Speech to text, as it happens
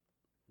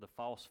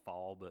false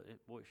fall, but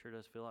boy, it sure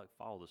does feel like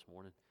fall this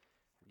morning,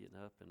 getting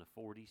up in the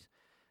 40s.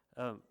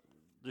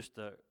 Just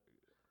to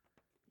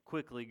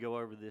quickly go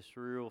over this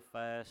real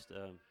fast,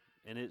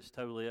 and it's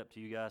totally up to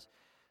you guys.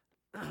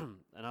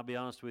 And I'll be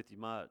honest with you,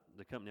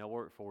 the company I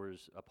work for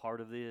is a part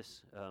of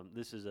this.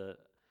 This is a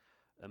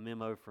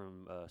memo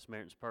from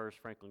Samaritan's Purse,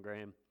 Franklin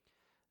Graham,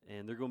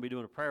 and they're going to be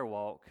doing a prayer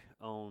walk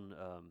on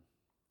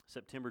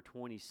September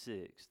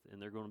 26th,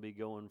 and they're going to be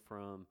going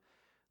from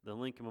the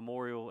Lincoln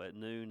Memorial at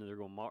noon, and they're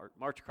going to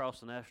march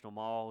across the National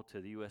Mall to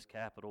the U.S.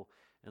 Capitol,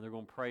 and they're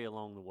going to pray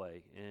along the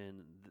way.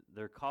 And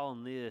they're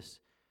calling this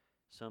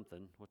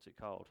something, what's it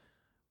called?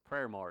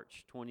 Prayer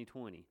March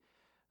 2020.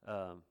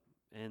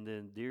 And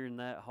then during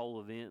that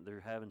whole event,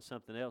 they're having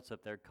something else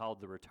up there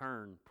called the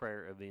Return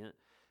Prayer Event,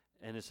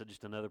 and it's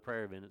just another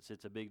prayer event.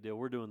 It's a big deal.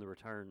 We're doing the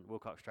Return.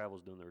 Wilcox Travel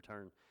is doing the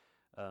Return,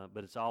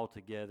 but it's all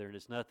together, and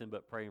it's nothing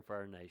but praying for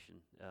our nation,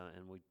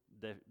 and we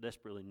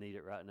desperately need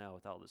it right now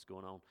with all that's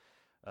going on.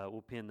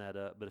 We'll pin that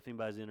up, but if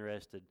anybody's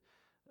interested,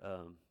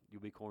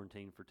 you'll be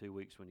quarantined for 2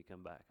 weeks when you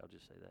come back. I'll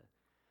just say that.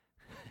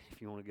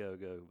 If you want to go,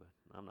 go, but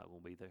I'm not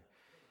going to be there.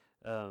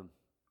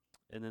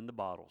 And then the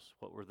bottles.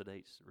 What were the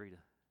dates, Rita?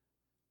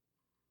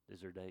 Is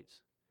there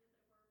dates?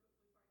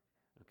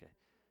 Okay.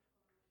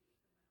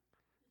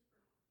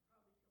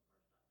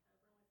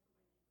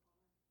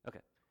 Okay.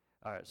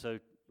 All right. So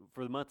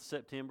for the month of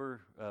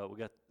September, we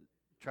got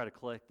try to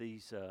collect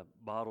these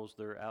bottles.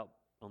 They're out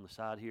on the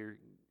side here.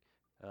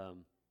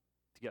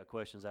 If you got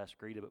questions, ask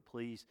Rita. But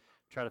please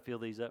try to fill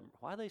these up.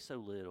 Why are they so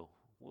little?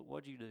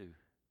 What'd you do?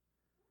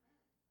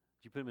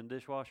 Did you put them in the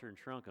dishwasher and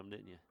shrunk them,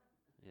 didn't you?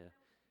 Yeah.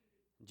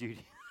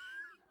 Judy.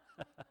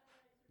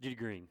 Judy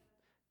Green.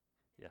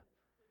 Yeah.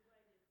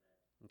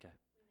 Okay.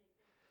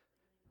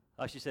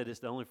 Like she said, it's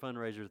the only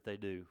fundraiser that they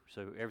do.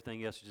 So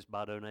everything else is just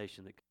by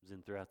donation that comes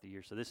in throughout the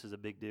year. So this is a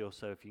big deal.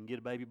 So if you can get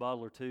a baby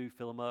bottle or two,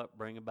 fill them up,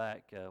 bring them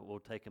back. We'll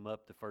take them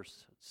up the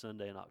first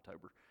Sunday in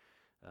October.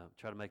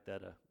 Try to make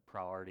that a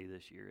priority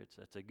this year.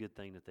 It's a good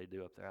thing that they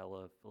do up there. I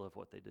love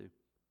what they do.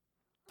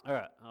 All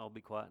right, I'll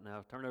be quiet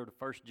now. Turn over to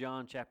 1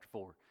 John chapter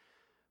 4.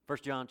 1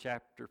 John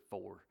chapter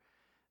 4.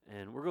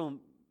 And we're going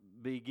to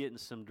be getting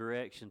some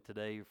direction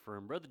today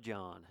from Brother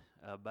John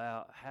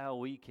about how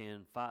we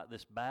can fight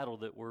this battle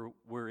that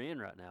we're in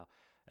right now.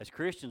 As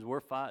Christians,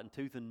 we're fighting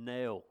tooth and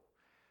nail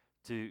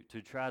to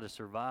try to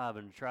survive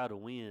and try to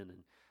win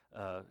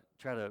and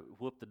try to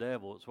whoop the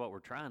devil. It's what we're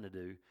trying to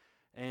do.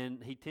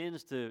 And he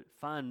tends to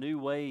find new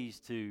ways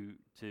to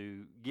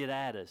get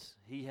at us.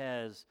 He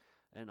has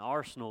an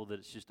arsenal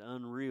that's just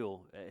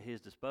unreal at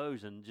his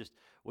disposal, and just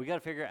we got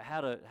to figure out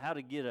how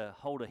to get a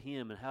hold of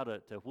him and how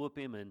to whoop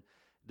him and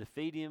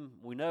defeat him.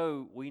 We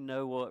know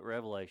what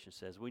Revelation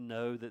says. We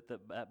know that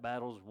that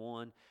battle's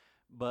won,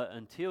 but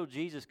until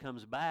Jesus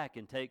comes back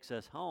and takes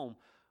us home,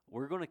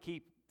 we're going to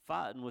keep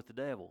fighting with the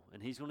devil,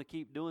 and he's going to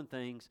keep doing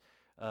things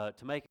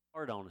to make it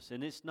hard on us.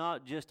 And it's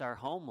not just our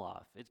home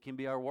life. It can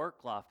be our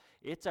work life.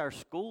 It's our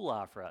school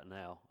life right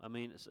now. I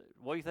mean,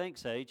 what do you think,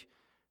 Sage?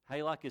 How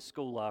you like his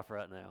school life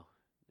right now?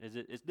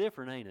 It's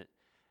different, ain't it?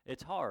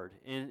 It's hard,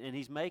 and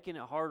he's making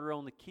it harder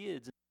on the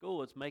kids in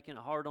school. It's making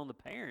it hard on the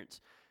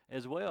parents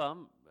as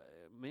well.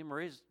 Me and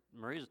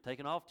Maria's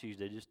taking off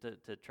Tuesday just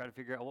to try to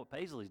figure out what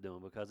Paisley's doing,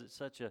 because it's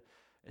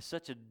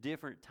such a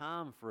different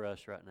time for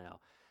us right now.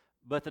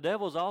 But the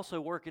devil's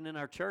also working in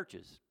our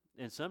churches.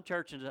 In some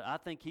churches, I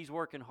think he's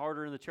working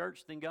harder in the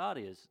church than God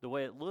is, the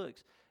way it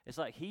looks. It's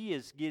like he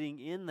is getting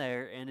in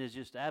there and is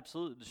just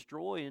absolutely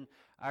destroying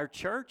our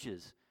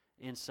churches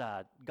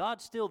inside.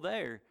 God's still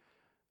there,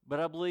 but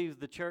I believe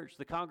the church,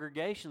 the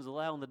congregation's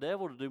allowing the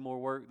devil to do more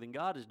work than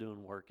God is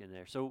doing work in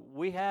there. So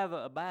we have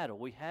a battle.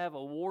 We have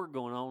a war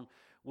going on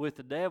with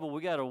the devil.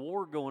 We got a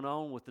war going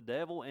on with the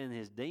devil and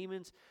his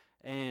demons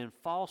and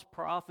false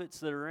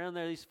prophets that are around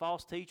there, these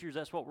false teachers.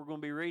 That's what we're going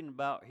to be reading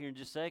about here in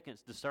just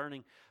seconds,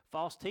 discerning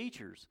false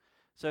teachers.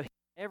 So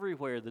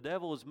everywhere, the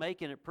devil is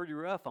making it pretty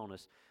rough on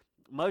us.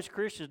 Most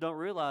Christians don't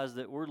realize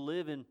that we're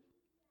living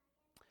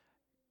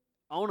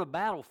on a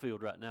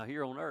battlefield right now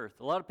here on earth.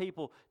 A lot of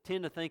people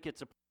tend to think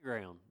it's a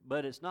playground,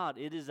 but it's not.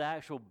 It is the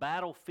actual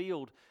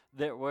battlefield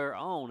that we're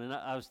on. And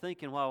I was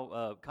thinking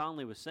while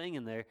Conley was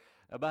singing there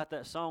about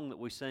that song that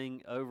we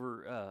sing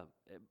over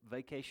at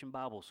Vacation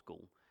Bible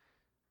School,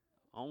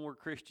 Onward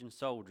Christian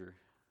Soldier.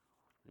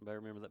 Anybody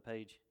remember that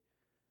page?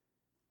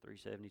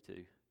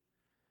 372.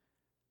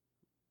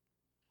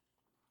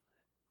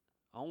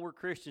 Onward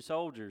Christian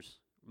soldiers,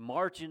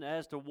 marching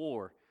as to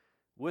war,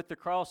 with the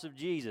cross of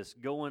Jesus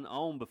going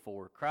on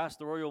before. Christ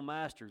the royal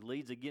master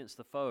leads against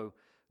the foe,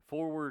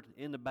 forward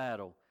in the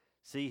battle,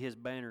 see his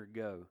banner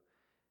go.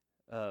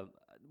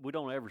 We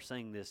don't ever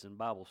sing this in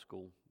Bible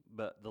school,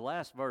 but the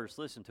last verse,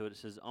 listen to it. It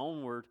says,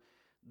 Onward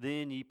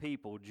then ye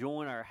people,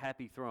 join our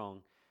happy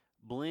throng,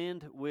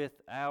 blend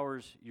with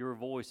ours your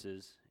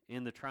voices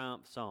in the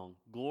triumph song.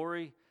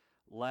 Glory,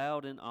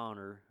 loud in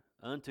honor,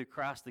 unto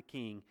Christ the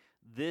King,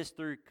 this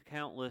through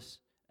countless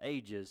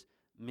ages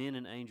men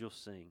and angels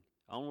sing.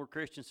 Onward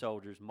Christian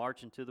soldiers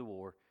marching to the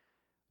war,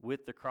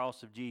 with the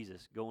cross of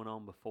Jesus going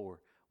on before.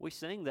 We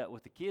sing that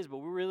with the kids, but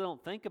we really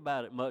don't think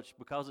about it much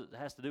because it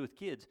has to do with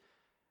kids.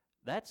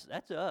 That's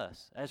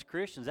us as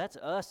Christians. That's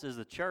us as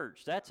the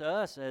church. That's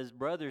us as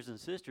brothers and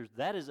sisters.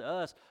 That is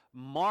us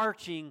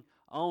marching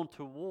on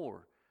to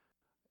war.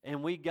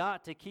 And we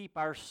got to keep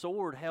our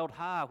sword held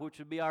high, which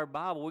would be our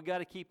Bible. We got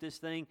to keep this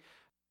thing,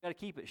 we got to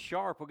keep it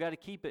sharp. We got to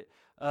keep it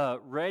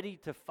ready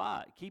to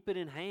fight. Keep it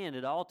in hand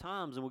at all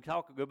times. And we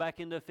go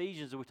back into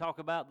Ephesians, and we talk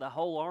about the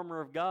whole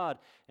armor of God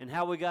and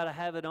how we got to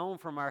have it on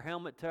from our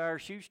helmet to our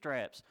shoe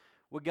straps.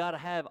 We got to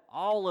have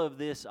all of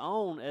this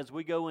on as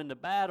we go into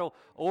battle,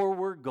 or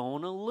we're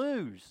going to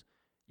lose.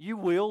 You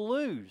will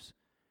lose.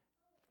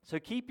 So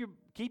keep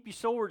your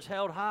swords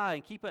held high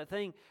and keep that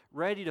thing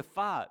ready to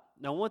fight.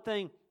 Now, one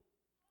thing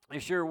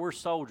is sure, we're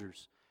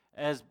soldiers.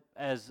 As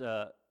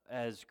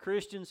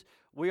Christians,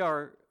 we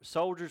are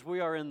soldiers. We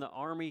are in the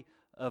army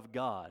of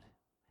God.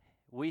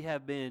 We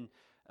have been,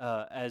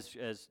 as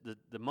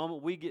the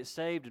moment we get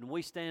saved and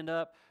we stand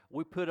up,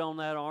 we put on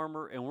that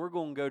armor and we're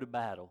going to go to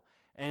battle.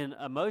 And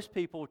most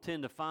people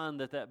tend to find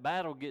that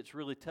battle gets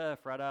really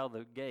tough right out of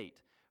the gate.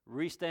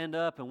 We stand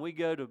up and we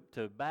go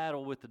to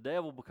battle with the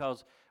devil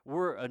because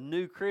we're a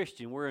new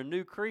Christian. We're a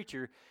new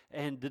creature,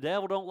 and the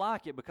devil don't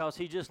like it because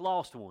he just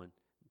lost one.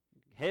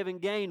 Heaven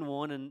gained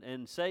one,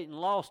 and Satan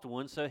lost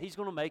one, so he's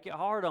going to make it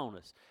hard on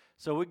us.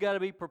 So we've got to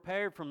be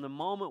prepared from the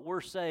moment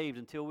we're saved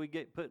until we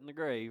get put in the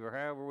grave or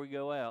however we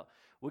go out.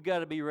 We've got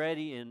to be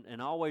ready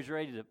and always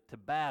ready to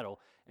battle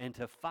and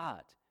to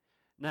fight.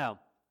 Now,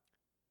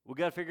 we've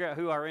got to figure out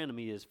who our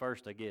enemy is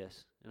first, I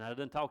guess. And I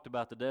done talked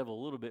about the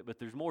devil a little bit, but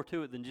there's more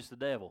to it than just the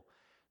devil.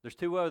 There's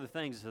two other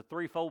things. It's a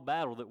threefold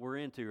battle that we're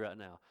into right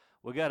now.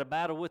 We've got to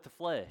battle with the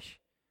flesh.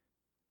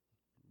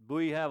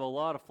 We have a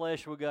lot of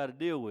flesh we've got to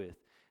deal with.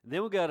 And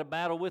then we've got to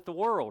battle with the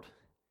world.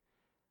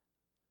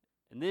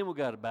 And then we've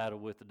got to battle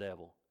with the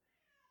devil.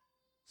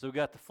 So we've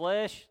got the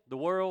flesh, the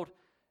world,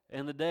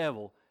 and the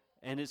devil.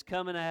 And it's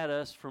coming at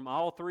us from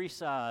all three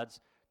sides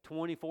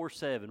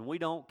 24/7. We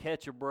don't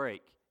catch a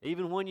break.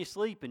 Even when you're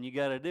sleeping, you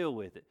got to deal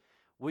with it.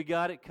 We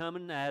got it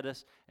coming at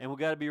us, and we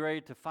got to be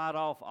ready to fight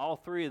off all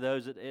three of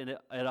those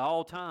at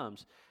all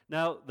times.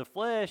 Now, the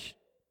flesh,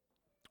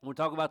 when we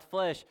talk about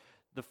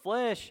the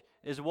flesh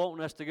is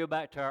wanting us to go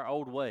back to our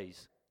old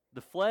ways.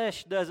 The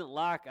flesh doesn't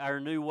like our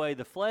new way.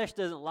 The flesh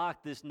doesn't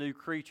like this new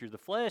creature. The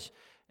flesh,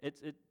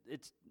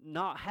 it's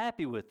not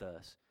happy with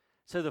us.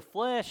 So the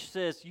flesh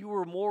says you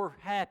were more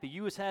happy,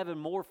 you was having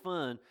more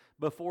fun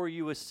before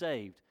you was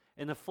saved.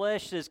 And the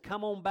flesh says,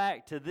 come on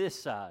back to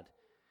this side.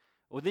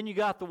 Well, then you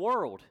got the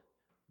world.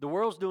 The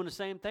world's doing the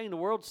same thing. The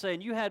world's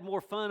saying, you had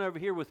more fun over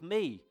here with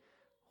me.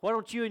 Why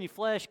don't you and your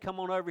flesh come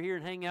on over here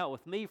and hang out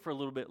with me for a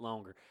little bit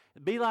longer?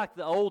 Be like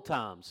the old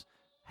times.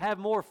 Have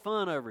more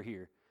fun over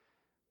here.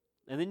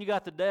 And then you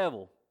got the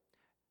devil.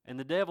 And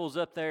the devil's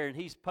up there, and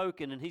he's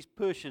poking and he's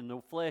pushing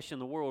the flesh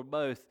and the world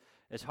both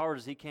as hard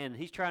as he can.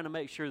 He's trying to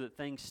make sure that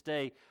things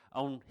stay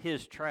on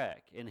his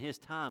track and his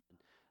timing.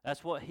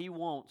 That's what he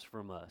wants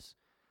from us.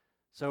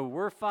 So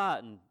we're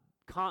fighting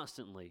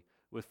constantly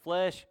with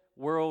flesh,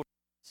 world,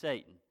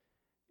 Satan.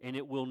 And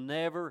it will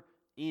never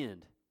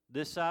end.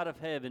 This side of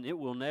heaven, it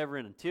will never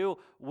end. Until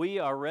we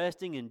are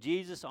resting in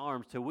Jesus'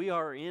 arms, till we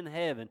are in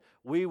heaven,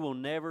 we will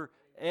never,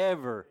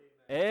 ever,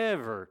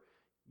 ever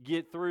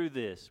get through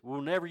this.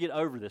 We'll never get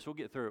over this. We'll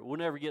get through it. We'll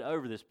never get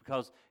over this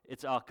because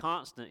it's a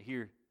constant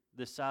here,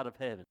 this side of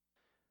heaven.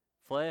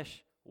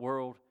 Flesh,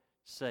 world,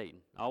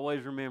 Satan.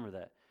 Always remember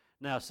that.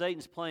 Now,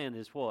 Satan's plan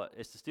is what?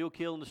 It's to steal,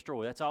 kill, and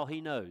destroy. That's all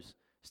he knows.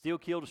 Steal,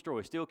 kill,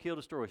 destroy. Steal, kill,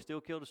 destroy.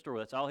 Steal, kill, destroy.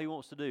 That's all he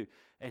wants to do.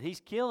 And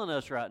he's killing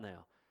us right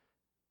now.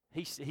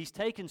 He's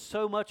taken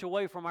so much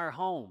away from our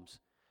homes.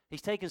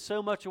 He's taken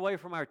so much away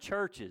from our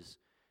churches.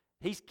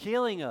 He's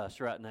killing us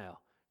right now.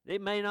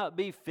 It may not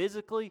be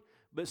physically,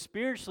 but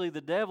spiritually the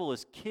devil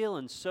is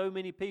killing so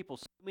many people,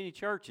 so many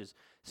churches.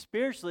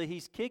 Spiritually,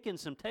 he's kicking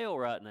some tail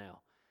right now.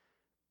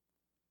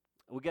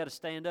 We got to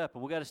stand up,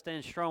 and we got to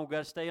stand strong. We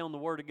got to stay on the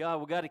Word of God.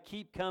 We got to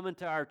keep coming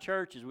to our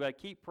churches. We got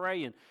to keep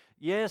praying.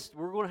 Yes,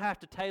 we're going to have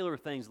to tailor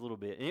things a little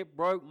bit. And it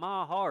broke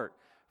my heart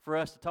for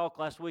us to talk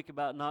last week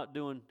about not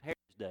doing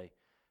Heritage Day.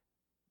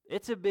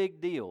 It's a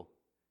big deal.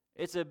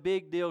 It's a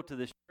big deal to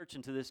this church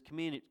and to this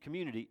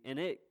community, and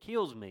it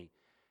kills me.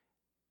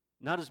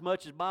 Not as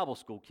much as Bible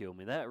school killed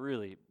me. That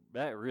really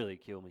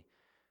killed me.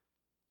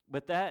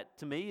 But that,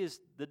 to me, is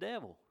the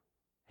devil.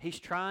 He's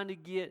trying to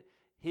get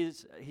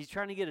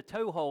a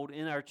toehold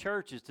in our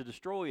churches to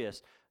destroy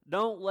us.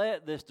 Don't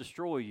let this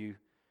destroy you.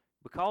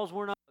 Because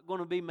we're not going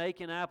to be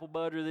making apple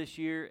butter this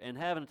year and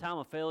having a time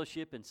of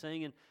fellowship and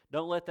singing,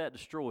 don't let that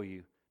destroy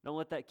you. Don't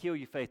let that kill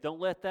your faith. Don't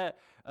let that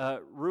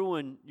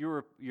ruin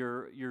your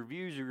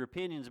views or your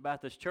opinions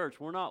about this church.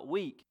 We're not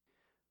weak.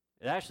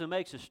 It actually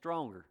makes us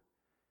stronger.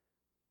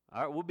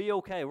 All right, we'll be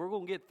okay. We're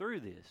going to get through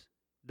this.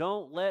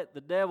 Don't let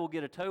the devil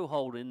get a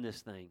toehold in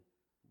this thing.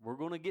 We're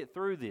going to get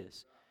through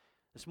this.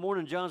 This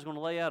morning, John's going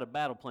to lay out a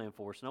battle plan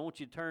for us, and I want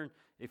you to turn,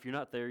 if you're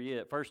not there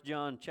yet, 1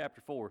 John chapter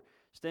 4.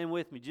 Stand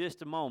with me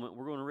just a moment.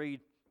 We're going to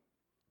read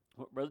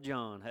what Brother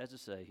John has to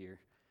say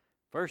here.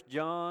 1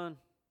 John,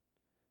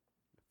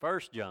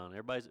 First John.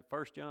 Everybody's at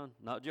First John?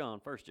 Not John,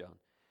 First John.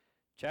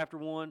 Chapter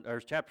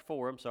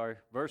 4, I'm sorry.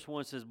 Verse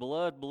 1 says,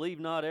 Beloved,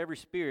 believe not every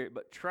spirit,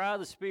 but try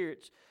the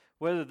spirits,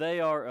 whether they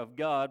are of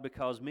God,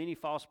 because many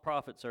false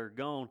prophets are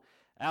gone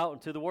out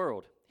into the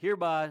world.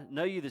 Hereby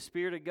know ye the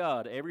Spirit of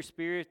God. Every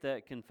spirit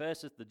that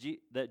confesseth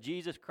that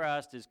Jesus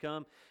Christ is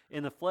come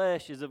in the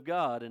flesh is of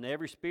God, and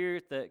every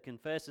spirit that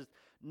confesseth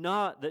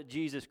not that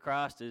Jesus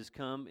Christ is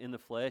come in the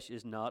flesh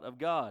is not of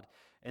God.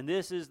 And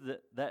this is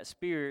that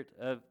spirit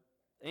of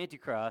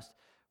Antichrist,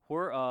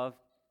 whereof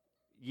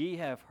ye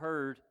have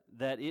heard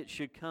that it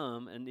should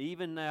come, and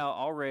even now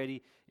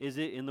already is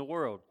it in the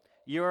world.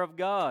 Ye are of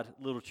God,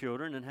 little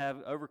children, and have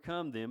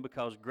overcome them,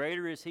 because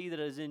greater is he that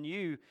is in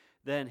you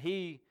than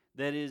he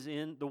that is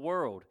in the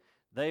world.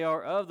 They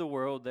are of the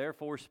world,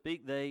 therefore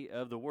speak they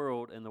of the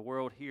world, and the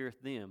world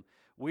heareth them.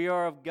 We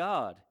are of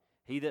God.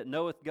 He that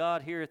knoweth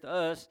God heareth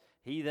us.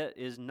 He that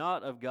is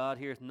not of God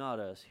heareth not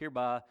us.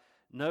 Hereby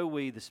know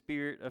we the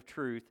spirit of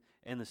truth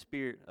and the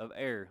spirit of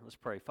error. Let's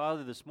pray.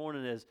 Father, this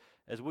morning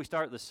as we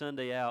start the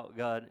Sunday out,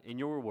 God, in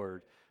your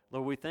word,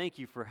 Lord, we thank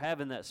you for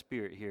having that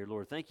Spirit here,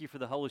 Lord. Thank you for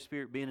the Holy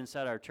Spirit being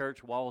inside our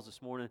church walls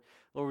this morning.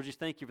 Lord, we just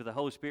thank you for the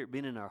Holy Spirit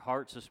being in our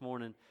hearts this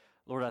morning.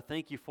 Lord, I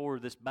thank you for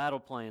this battle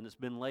plan that's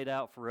been laid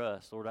out for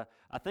us. Lord,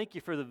 I thank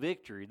you for the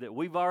victory that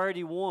we've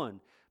already won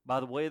by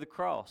the way of the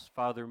cross,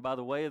 Father, and by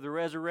the way of the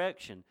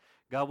resurrection.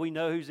 God, we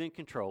know who's in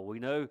control. We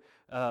know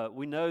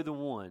the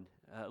one,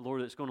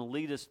 Lord, that's going to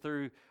lead us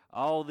through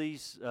all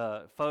these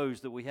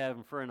foes that we have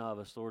in front of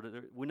us, Lord.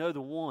 We know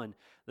the one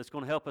that's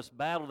going to help us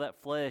battle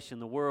that flesh in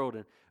the world,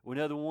 and we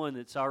know the one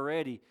that's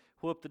already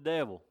whooped the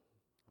devil,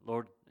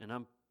 Lord, and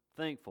I'm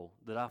thankful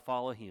that I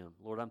follow him.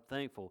 Lord, I'm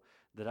thankful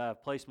that I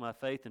have placed my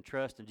faith and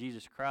trust in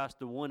Jesus Christ,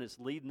 the one that's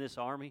leading this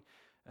army.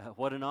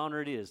 What an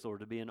honor it is,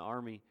 Lord, to be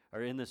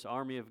in this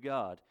army of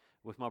God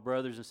with my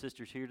brothers and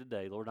sisters here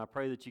today. Lord, and I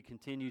pray that you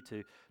continue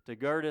to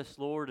gird us,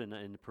 Lord,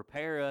 and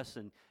prepare us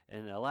and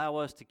allow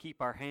us to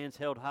keep our hands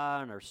held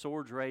high and our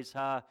swords raised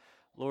high.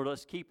 Lord,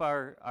 let's keep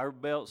our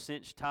belts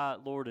cinched tight,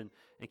 Lord, and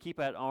keep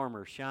that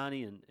armor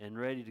shiny and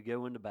ready to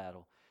go into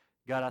battle.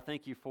 God, I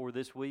thank you for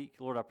this week.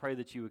 Lord, I pray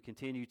that you would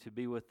continue to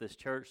be with this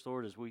church,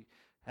 Lord, as we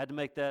had to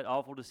make that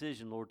awful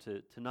decision, Lord,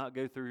 to not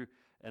go through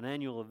an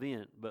annual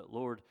event. But,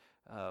 Lord,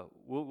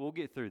 we'll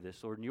get through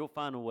this, Lord, and you'll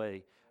find a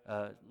way,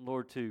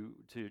 Lord, to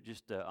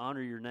just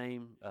honor your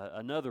name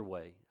another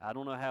way. I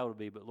don't know how it'll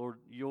be, but, Lord,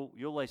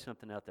 you'll lay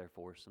something out there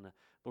for us. And,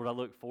 Lord, I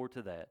look forward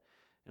to that.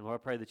 And,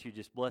 Lord, I pray that you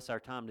just bless our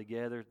time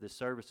together, this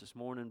service this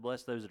morning.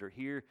 Bless those that are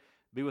here.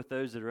 Be with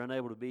those that are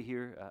unable to be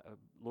here.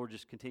 Lord,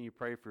 just continue to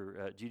pray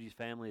for Judy's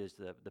family as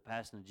the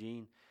passing of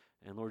Gene.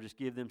 And, Lord, just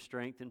give them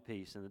strength and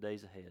peace in the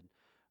days ahead.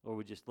 Lord,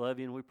 we just love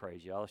you and we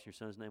praise you. All in your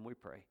son's name we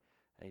pray.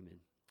 Amen.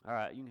 All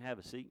right, you can have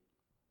a seat.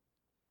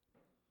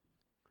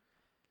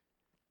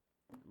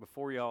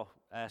 Before y'all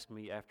ask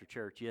me after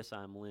church, yes,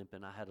 I'm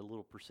limping. I had a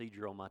little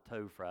procedure on my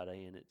toe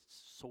Friday, and it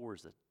sore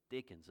as the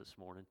dickens this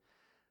morning.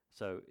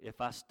 So if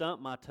I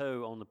stump my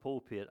toe on the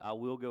pulpit, I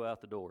will go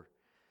out the door.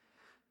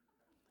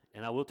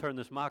 And I will turn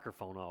this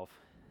microphone off.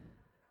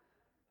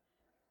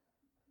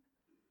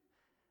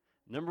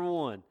 Number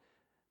one,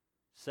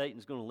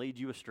 Satan's going to lead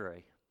you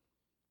astray.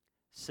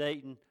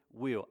 Satan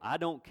will. I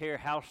don't care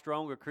how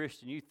strong a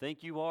Christian you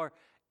think you are.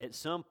 At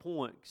some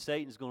point,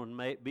 Satan's going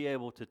to be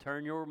able to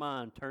turn your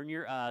mind, turn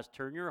your eyes,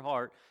 turn your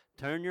heart,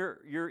 turn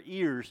your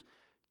ears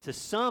to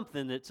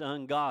something that's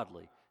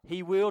ungodly.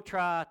 He will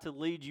try to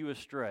lead you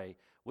astray.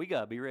 We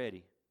got to be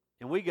ready.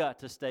 And we got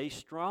to stay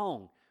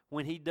strong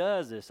when he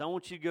does this. I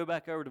want you to go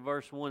back over to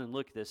verse 1 and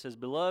look at this. It says,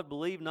 Beloved,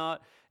 believe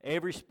not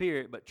every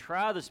spirit, but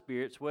try the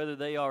spirits, whether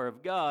they are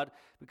of God,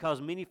 because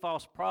many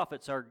false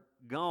prophets are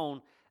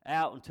gone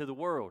out into the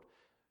world.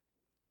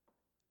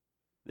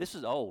 This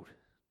is old.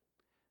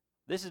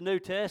 This is New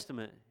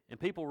Testament, and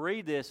people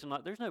read this and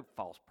like, there's no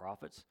false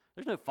prophets.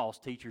 There's no false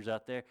teachers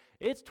out there.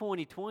 It's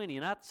 2020,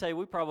 and I'd say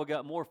we probably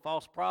got more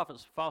false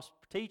prophets, false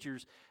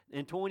teachers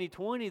in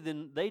 2020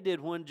 than they did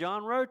when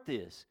John wrote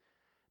this.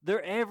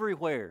 They're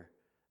everywhere.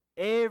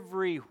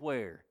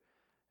 Everywhere.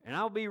 And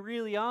I'll be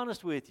really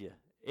honest with you.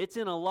 It's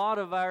in a lot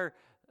of our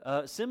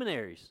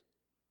seminaries.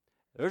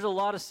 There's a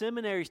lot of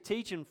seminaries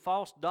teaching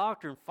false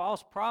doctrine,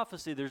 false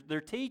prophecy.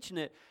 They're teaching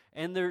it,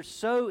 and they're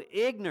so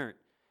ignorant.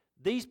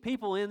 These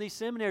people in these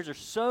seminaries are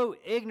so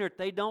ignorant,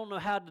 they don't know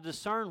how to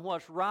discern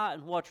what's right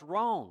and what's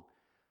wrong.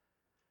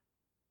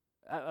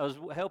 I was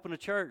helping a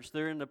church.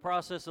 They're in the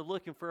process of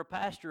looking for a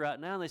pastor right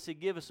now, and they said,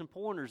 give us some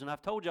pointers. And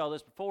I've told you all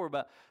this before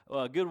about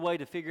a good way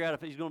to figure out if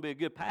he's going to be a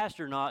good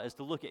pastor or not is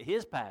to look at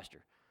his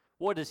pastor.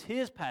 What does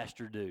his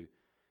pastor do?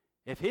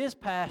 If his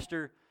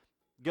pastor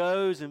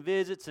goes and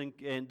visits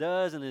and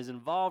does and is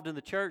involved in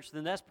the church,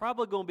 then that's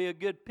probably going to be a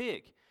good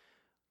pick.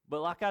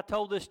 But like I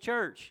told this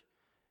church,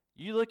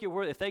 you look at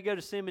where, if they go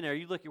to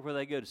seminary, you look at where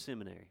they go to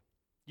seminary.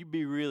 You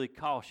be really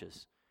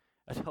cautious.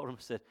 I told them,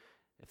 I said,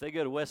 if they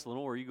go to West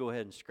Lenore, you go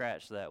ahead and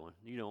scratch that one.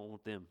 You don't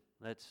want them.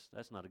 That's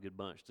not a good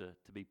bunch to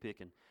be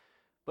picking.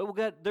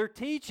 But they're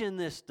teaching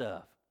this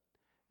stuff.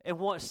 And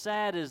what's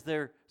sad is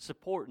they're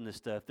supporting this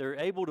stuff. They're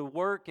able to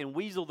work and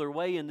weasel their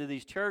way into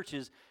these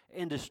churches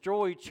and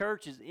destroy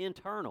churches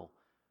internal.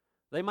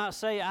 They might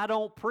say, I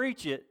don't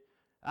preach it.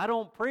 I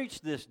don't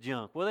preach this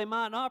junk. Well, they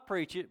might not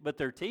preach it, but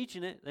they're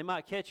teaching it. They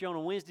might catch you on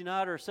a Wednesday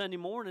night or a Sunday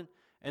morning,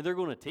 and they're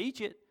going to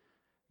teach it.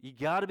 You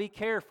got to be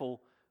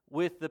careful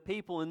with the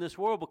people in this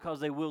world because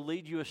they will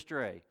lead you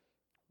astray.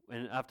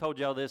 And I've told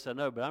y'all this, I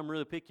know, but I'm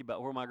really picky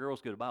about where my girls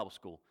go to Bible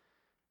school.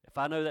 If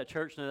I know that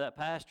church, know that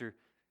pastor,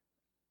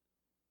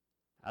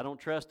 I don't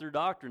trust their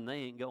doctrine, they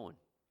ain't going.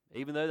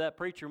 Even though that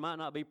preacher might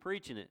not be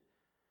preaching it,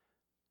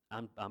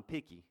 I'm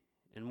picky.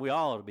 And we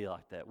all ought to be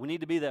like that. We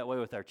need to be that way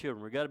with our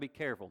children. We've got to be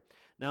careful.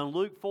 Now in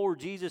Luke 4,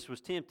 Jesus was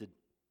tempted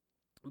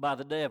by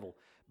the devil.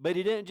 But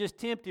he didn't just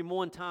tempt him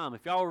one time.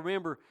 If y'all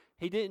remember,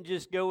 he didn't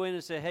just go in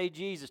and say, hey,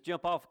 Jesus,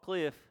 jump off a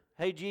cliff.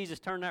 Hey, Jesus,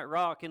 turn that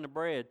rock into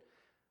bread.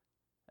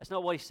 That's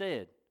not what he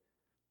said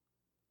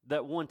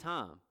that one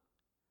time.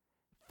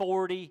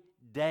 40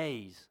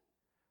 days.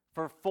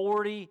 For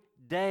 40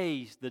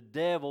 days, the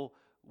devil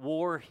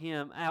wore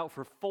him out.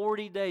 For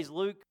 40 days,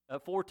 Luke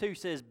 4:2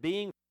 says,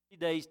 being 40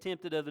 days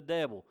tempted of the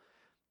devil.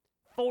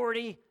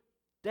 40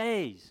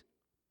 days.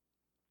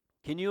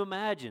 Can you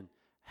imagine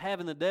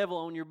having the devil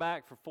on your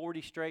back for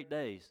 40 straight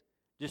days,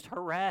 just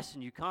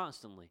harassing you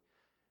constantly?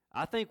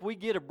 I think we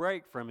get a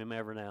break from him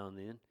every now and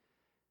then.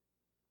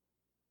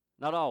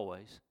 Not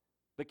always.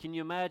 But can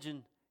you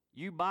imagine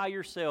you by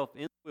yourself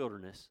in the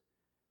wilderness,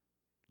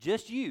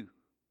 just you,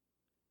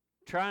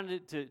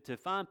 trying to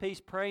find peace,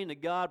 praying to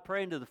God,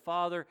 praying to the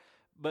Father,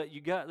 but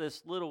you got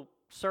this little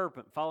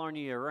serpent following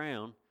you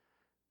around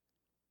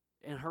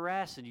and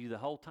harassing you the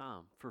whole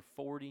time for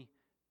 40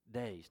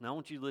 days. Now I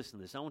want you to listen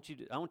to this. I want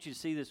you to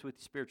see this with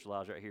your spiritual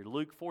eyes right here.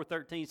 Luke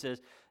 4:13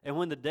 says, and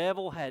when the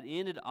devil had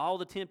ended all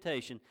the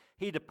temptation,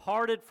 he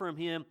departed from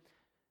him.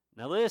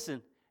 Now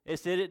listen, it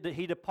said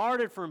he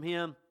departed from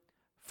him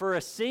for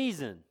a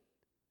season.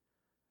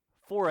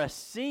 For a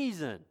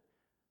season.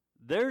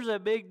 There's a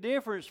big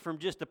difference from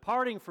just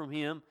departing from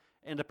him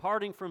and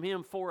departing from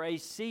him for a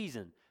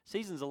season.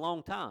 Season's a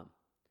long time.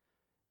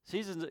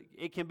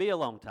 It can be a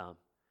long time.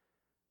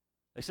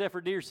 Except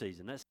for deer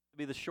season. That's to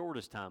be the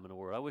shortest time in the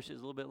world. I wish it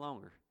was a little bit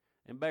longer.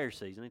 And bear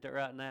season, ain't that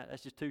right in that?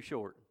 That's just too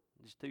short.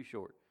 Just too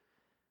short.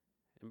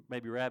 And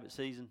maybe rabbit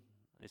season,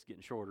 it's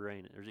getting shorter,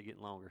 ain't it? Or is it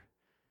getting longer?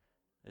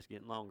 It's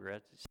getting longer.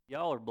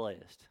 Y'all are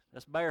blessed.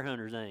 That's bear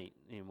hunters ain't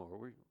anymore.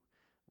 We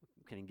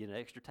can get an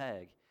extra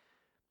tag.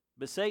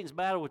 But Satan's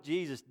battle with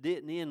Jesus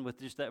didn't end with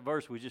just that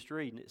verse we were just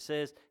reading. It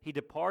says he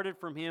departed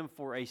from him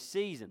for a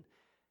season.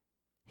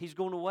 He's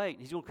going to wait.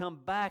 He's going to come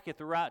back at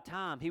the right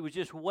time. He was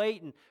just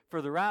waiting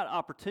for the right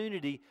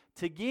opportunity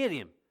to get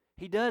him.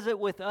 He does it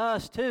with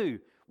us too.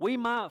 We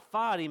might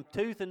fight him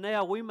tooth and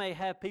nail. We may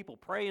have people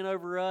praying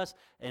over us,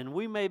 and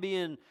we may be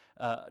in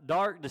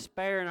dark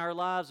despair in our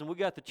lives, and we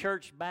got the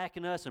church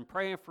backing us and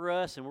praying for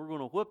us, and we're going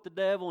to whoop the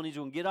devil, and he's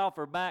going to get off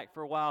our back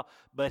for a while,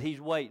 but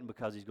he's waiting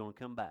because he's going to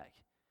come back.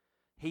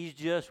 He's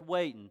just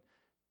waiting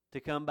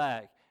to come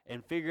back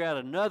and figure out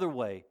another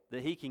way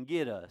that he can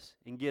get us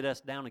and get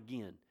us down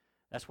again.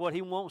 That's what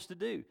he wants to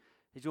do.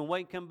 He's going to wait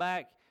and come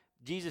back.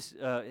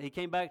 He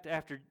came back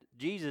after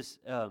Jesus.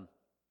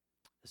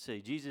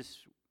 Jesus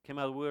came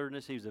out of the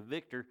wilderness. He was a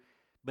victor,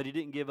 but he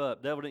didn't give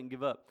up. The devil didn't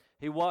give up.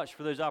 He watched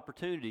for those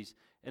opportunities.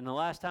 And the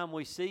last time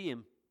we see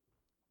him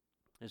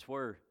is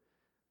where?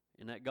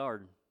 In that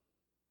garden.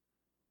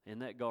 In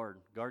that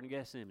garden. Garden of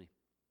Gethsemane.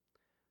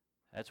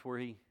 That's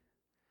where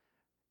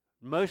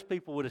most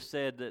people would have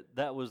said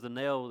that was the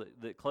nail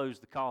that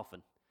closed the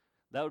coffin.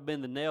 That would have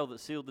been the nail that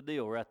sealed the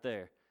deal right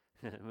there.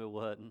 It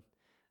wasn't.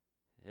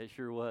 It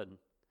sure wasn't.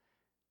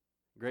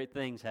 Great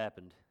things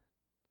happened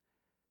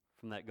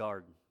from that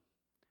garden,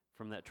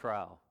 from that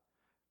trial,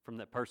 from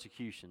that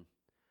persecution,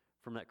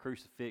 from that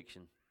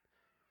crucifixion,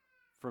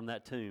 from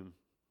that tomb.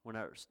 When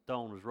that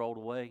stone was rolled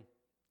away,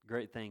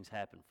 great things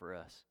happened for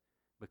us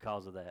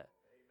because of that. Amen.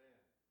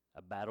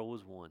 A battle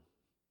was won.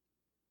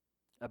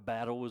 A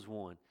battle was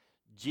won.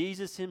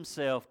 Jesus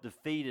himself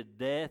defeated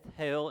death,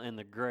 hell, and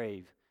the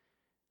grave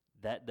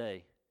that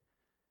day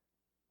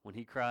when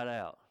he cried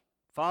out,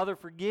 Father,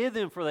 forgive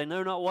them, for they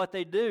know not what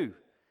they do.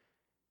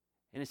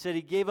 And it said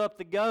he gave up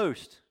the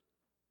ghost.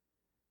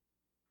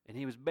 And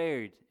he was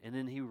buried. And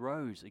then he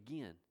rose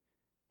again.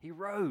 He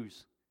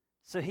rose.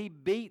 So he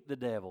beat the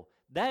devil.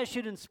 That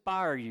should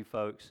inspire you,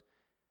 folks.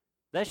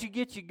 That should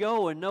get you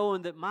going,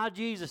 knowing that my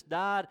Jesus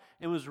died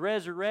and was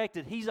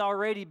resurrected. He's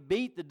already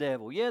beat the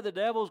devil. Yeah, the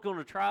devil's going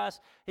to try us.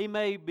 He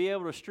may be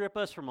able to strip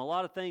us from a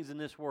lot of things in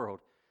this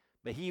world.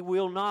 But he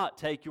will not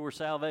take your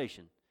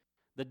salvation.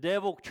 The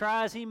devil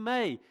try as he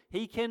may.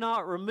 He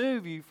cannot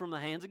remove you from the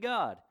hands of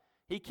God.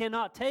 He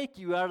cannot take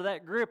you out of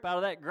that grip, out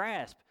of that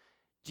grasp.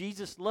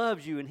 Jesus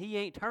loves you, and he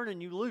ain't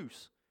turning you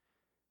loose.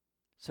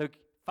 So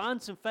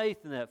find some faith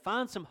in that.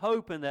 Find some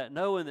hope in that,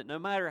 knowing that no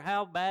matter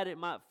how bad it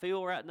might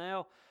feel right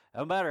now,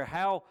 no matter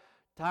how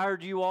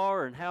tired you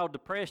are and how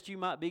depressed you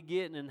might be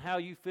getting and how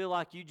you feel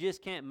like you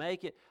just can't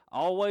make it,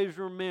 always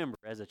remember,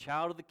 as a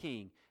child of the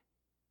King,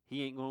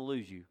 he ain't going to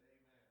lose you. Amen.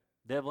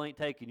 Devil ain't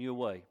taking you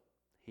away.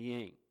 He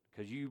ain't.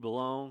 because you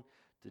belong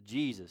to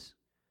Jesus.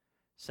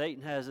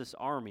 Satan has this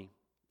army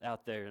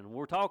out there, and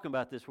we're talking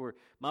about this where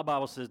my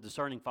Bible says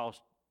discerning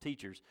false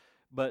teachers,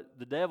 but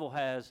the devil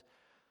has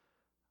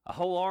a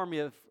whole army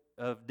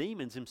of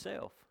demons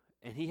himself,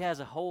 and he has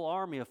a whole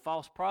army of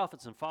false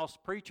prophets and false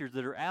preachers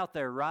that are out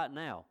there right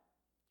now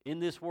in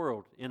this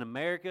world, in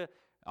America,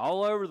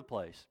 all over the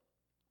place.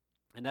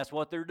 And that's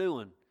what they're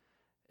doing,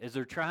 is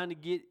they're trying to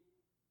get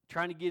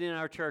in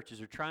our churches,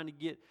 they're trying to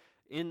get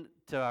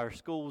into our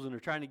schools, and they're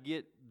trying to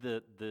get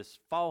this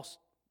false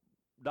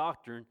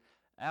doctrine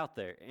out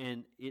there.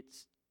 And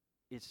it's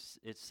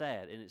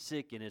sad, and it's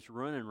sick, and it's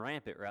running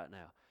rampant right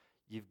now.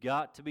 You've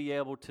got to be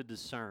able to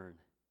discern.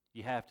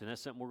 You have to, and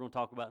that's something we're going to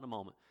talk about in a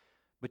moment.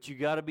 But you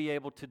got to be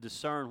able to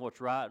discern what's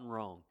right and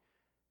wrong.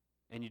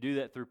 And you do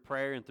that through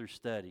prayer and through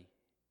study.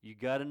 You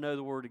got to know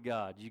the Word of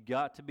God. You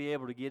got to be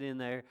able to get in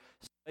there,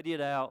 study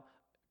it out,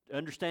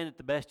 understand it to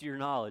the best of your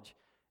knowledge,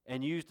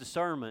 and use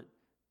discernment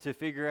to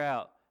figure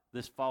out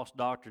this false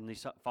doctrine,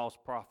 these false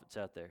prophets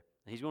out there.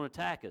 He's going to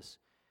attack us.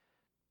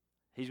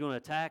 He's going to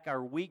attack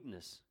our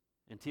weakness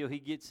until he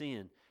gets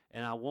in.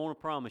 And I want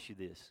to promise you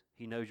this.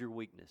 He knows your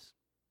weakness.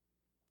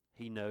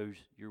 He knows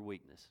your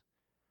weakness.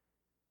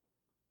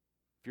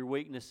 If your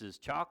weakness is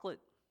chocolate,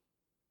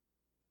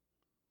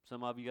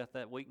 some of you got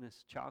that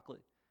weakness,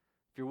 chocolate.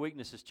 If your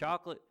weakness is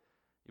chocolate,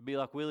 you'd be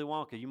like Willy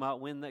Wonka. You might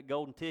win that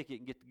golden ticket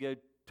and get to go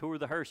tour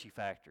the Hershey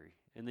factory,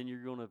 and then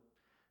you're going to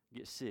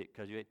get sick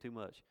because you ate too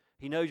much.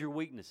 He knows your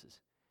weaknesses.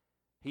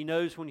 He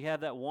knows when you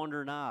have that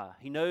wandering eye.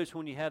 He knows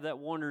when you have that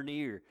wandering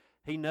ear.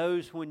 He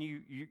knows when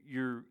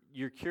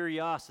your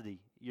curiosity,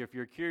 if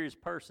you're a curious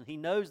person, he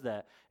knows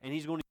that, and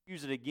he's going to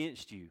use it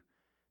against you.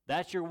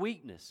 That's your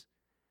weakness.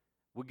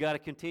 We've got to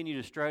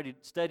continue to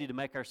study to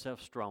make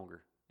ourselves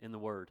stronger in the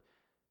Word.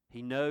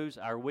 He knows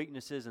our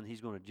weaknesses, and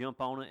he's going to jump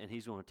on it, and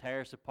he's going to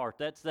tear us apart.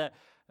 That's that.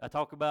 I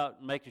talk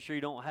about making sure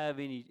you don't have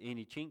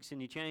any chinks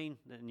in your chain,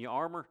 in your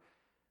armor.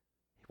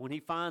 When he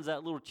finds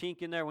that little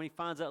chink in there, when he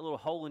finds that little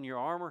hole in your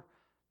armor,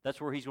 that's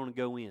where he's going to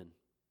go in.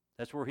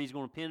 That's where he's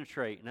going to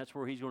penetrate, and that's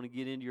where he's going to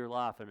get into your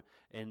life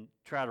and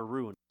try to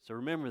ruin it. So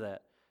remember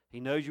that. He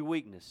knows your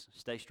weakness.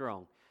 Stay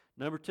strong.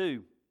 Number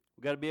 2,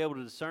 we've got to be able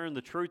to discern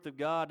the truth of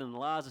God and the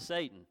lies of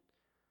Satan.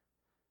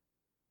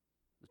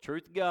 The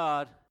truth of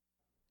God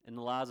and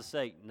the lies of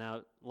Satan. Now,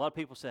 a lot of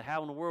people say,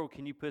 how in the world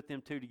can you put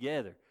them two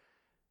together?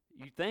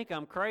 You think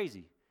I'm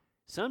crazy.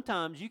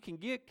 Sometimes you can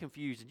get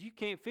confused, and you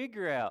can't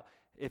figure out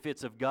if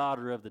it's of God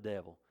or of the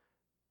devil.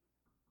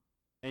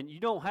 And you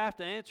don't have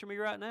to answer me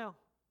right now.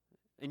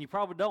 And you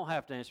probably don't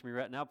have to answer me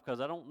right now, because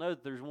I don't know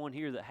that there's one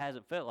here that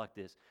hasn't felt like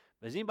this.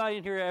 But has anybody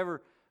in here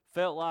ever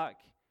felt like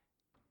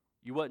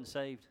you wasn't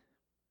saved?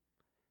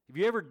 Have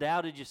you ever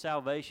doubted your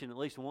salvation at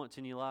least once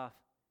in your life?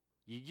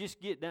 You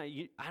just get down.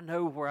 I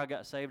know where I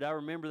got saved. I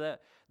remember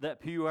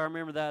that pew. I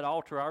remember that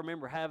altar. I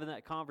remember having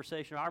that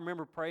conversation. I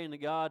remember praying to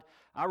God.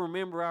 I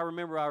remember.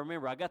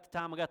 I got the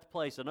time. I got the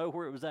place. I know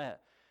where it was at.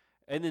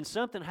 And then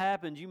something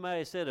happened. You may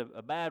have said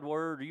a bad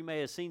word, or you may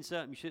have seen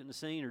something you shouldn't have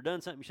seen, or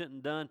done something you shouldn't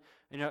have done.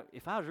 And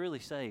if I was really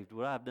saved,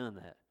 would I have done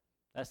that?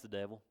 That's the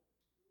devil.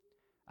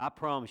 I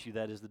promise you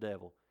that is the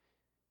devil.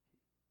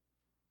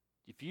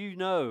 If you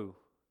know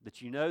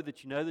that you know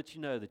that you know that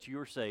you know that you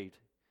are saved,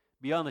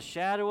 beyond the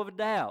shadow of a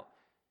doubt,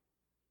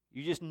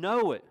 you just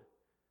know it,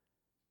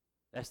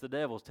 that's the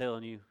devil's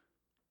telling you,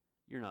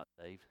 you're not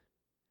saved.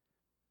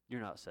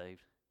 You're not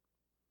saved.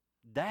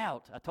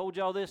 Doubt. I told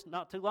y'all this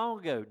not too long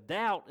ago.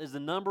 Doubt is the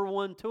number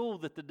one tool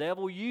that the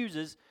devil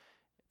uses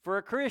for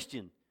a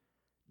Christian.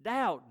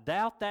 Doubt.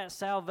 Doubt that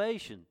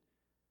salvation.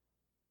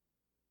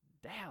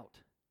 Doubt.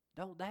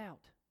 Don't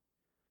doubt.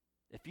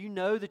 If you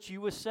know that you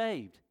was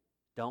saved,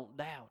 don't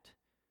doubt.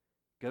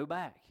 Go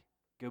back.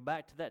 Go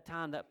back to that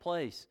time, that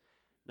place.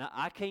 Now,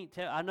 I can't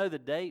tell. I know the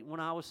date when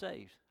I was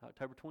saved.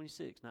 October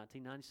 26,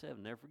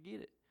 1997. Never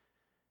forget it.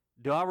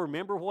 Do I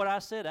remember what I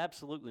said?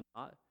 Absolutely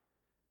not.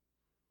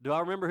 Do I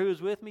remember who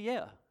was with me?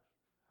 Yeah.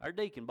 Our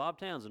deacon, Bob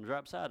Townsend, was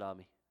right beside of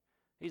me.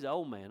 He's an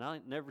old man. I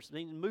ain't never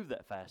seen him move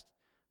that fast.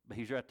 But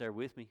he's right there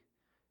with me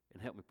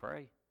and helped me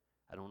pray.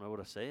 I don't know what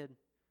I said,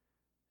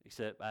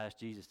 except I asked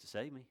Jesus to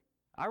save me.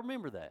 I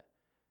remember that.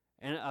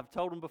 And I've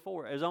told him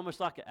before, it was almost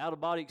like an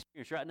out-of-body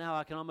experience. Right now,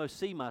 I can almost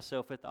see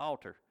myself at the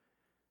altar.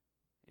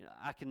 You know,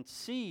 I can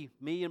see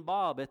me and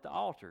Bob at the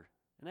altar,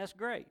 and that's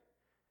great.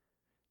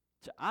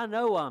 So I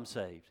know I'm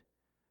saved.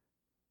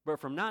 But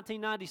from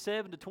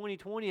 1997 to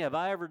 2020, have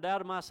I ever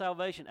doubted my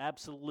salvation?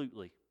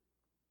 Absolutely.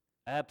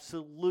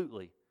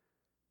 Absolutely.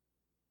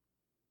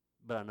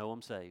 But I know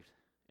I'm saved,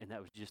 and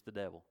that was just the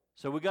devil.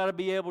 So we got to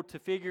be able to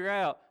figure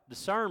out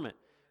discernment.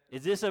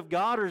 Is this of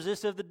God or is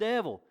this of the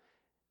devil?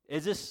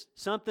 Is this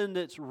something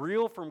that's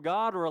real from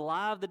God or a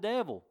lie of the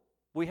devil?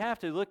 We have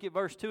to look at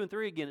verse 2 and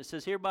 3 again. It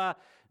says, hereby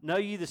know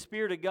ye the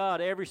Spirit of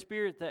God. Every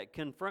spirit that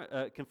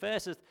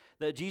confesseth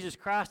that Jesus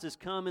Christ is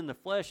come in the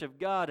flesh of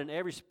God, and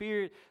every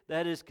spirit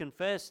that is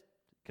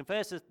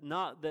confesseth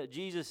not that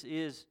Jesus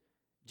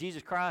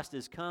Christ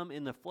is come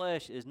in the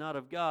flesh is not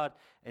of God.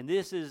 And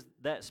this is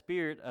that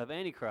spirit of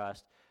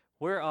Antichrist,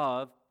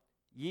 whereof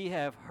ye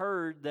have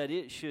heard that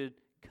it should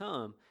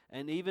come,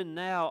 and even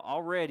now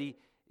already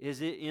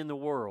is it in the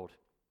world.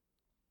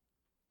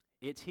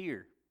 It's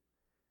here.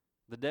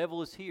 The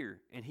devil is here,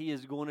 and he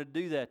is going to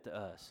do that to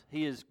us.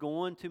 He is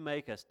going to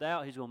make us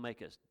doubt. He's going to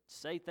make us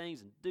say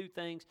things and do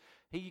things.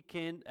 He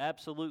can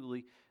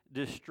absolutely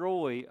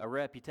destroy a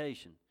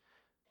reputation.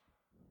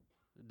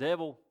 The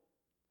devil,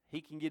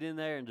 he can get in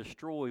there and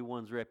destroy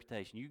one's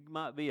reputation. You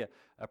might be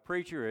a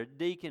preacher, a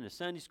deacon, a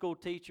Sunday school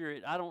teacher.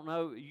 I don't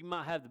know. You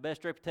might have the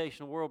best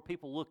reputation in the world.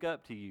 People look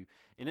up to you.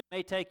 And it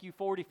may take you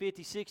 40,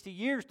 50, 60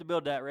 years to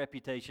build that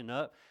reputation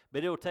up,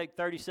 but it will take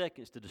 30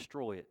 seconds to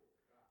destroy it,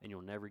 and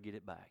you'll never get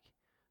it back.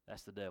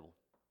 That's the devil.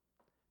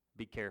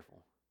 Be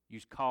careful.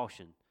 Use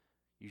caution.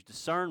 Use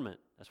discernment.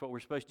 That's what we're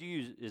supposed to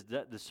use, is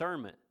that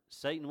discernment.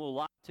 Satan will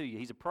lie to you.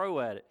 He's a pro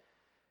at it.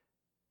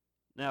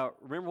 Now,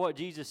 remember what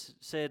Jesus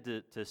said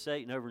to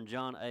Satan over in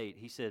John 8.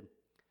 He said,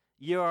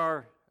 "You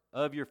are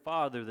of your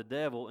father, the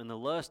devil, and the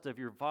lust of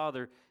your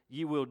father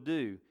you will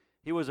do.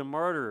 He was a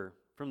murderer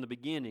from the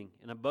beginning,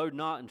 and abode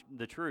not in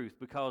the truth,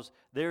 because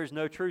there is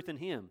no truth in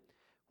him.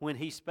 When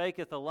he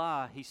spaketh a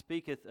lie, he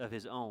speaketh of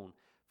his own,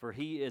 for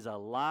he is a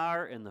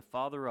liar and the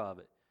father of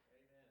it."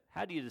 Amen.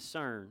 How do you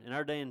discern, in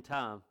our day and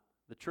time,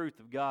 the truth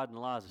of God and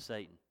the lies of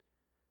Satan?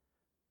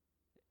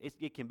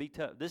 It can be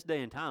tough. This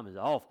day and time is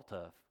awful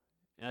tough.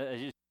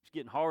 It's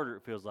getting harder,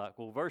 it feels like.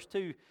 Well, verse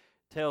 2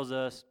 tells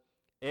us,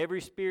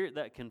 "Every spirit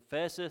that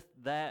confesseth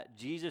that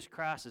Jesus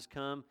Christ has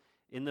come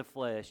in the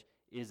flesh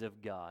is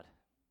of God."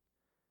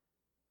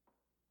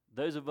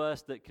 Those of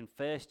us that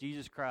confess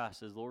Jesus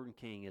Christ as Lord and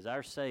King, as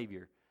our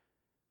Savior,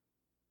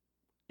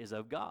 is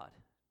of God.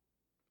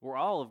 We're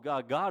all of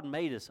God. God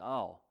made us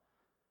all.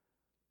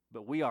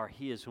 But we are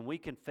His. When we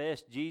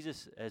confess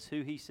Jesus as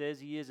who He says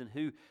He is and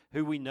who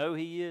we know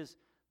He is,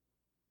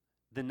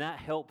 then that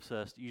helps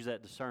us to use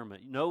that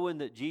discernment. Knowing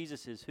that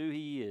Jesus is who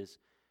He is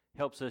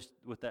helps us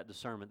with that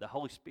discernment. The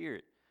Holy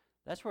Spirit,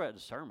 that's where that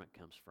discernment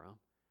comes from.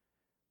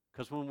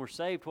 Because when we're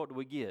saved, what do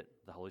we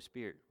get? The Holy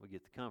Spirit. We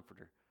get the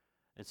Comforter.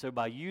 And so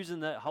by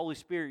using that Holy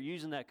Spirit,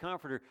 using that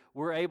Comforter,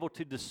 we're able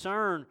to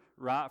discern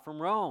right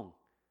from wrong.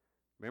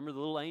 Remember the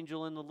little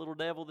angel and the little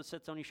devil that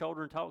sits on your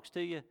shoulder and talks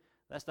to you?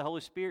 That's the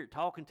Holy Spirit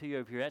talking to you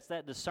over here. That's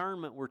that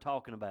discernment we're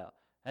talking about.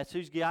 That's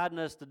who's guiding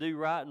us to do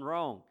right and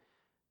wrong,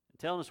 and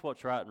telling us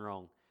what's right and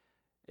wrong.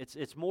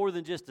 It's more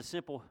than just a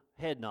simple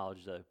head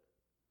knowledge, though.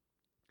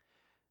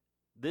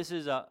 This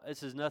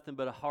is nothing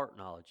but a heart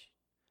knowledge.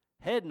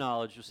 Head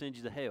knowledge will send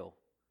you to hell.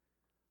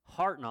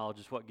 Heart knowledge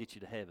is what gets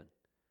you to heaven.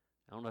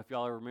 I don't know if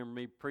y'all ever remember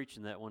me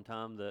preaching that one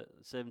time, the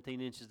 17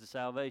 inches to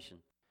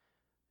salvation.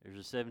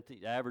 There's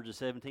average of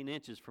 17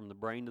 inches from the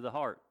brain to the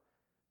heart.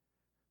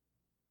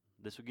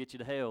 This will get you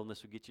to hell, and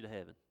this will get you to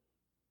heaven.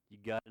 You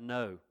got to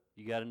know.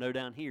 You got to know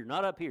down here,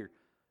 not up here.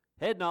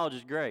 Head knowledge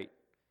is great.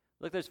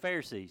 Look at those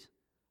Pharisees.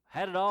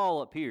 Had it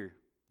all up here.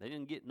 They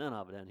didn't get none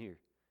of it down here.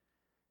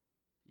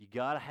 You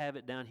got to have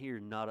it down here,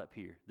 not up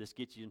here. This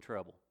gets you in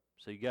trouble.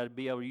 So you got to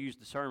be able to use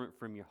discernment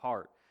from your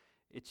heart.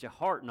 It's your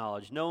heart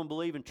knowledge, knowing,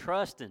 believing,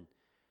 trusting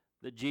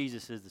that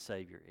Jesus is the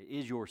Savior. It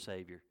is your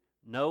Savior.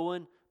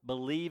 Knowing,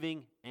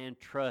 believing, and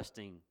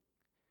trusting.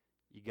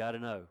 You got to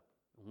know.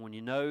 When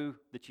you know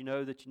that you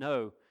know that you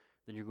know,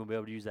 then you're going to be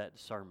able to use that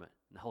discernment.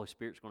 And the Holy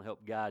Spirit's going to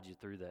help guide you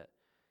through that.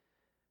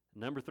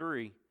 Number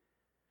 3,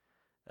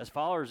 as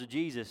followers of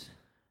Jesus,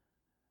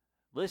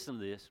 listen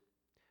to this.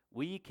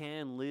 We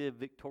can live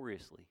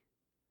victoriously.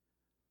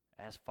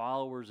 As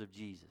followers of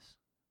Jesus,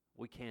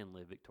 we can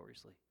live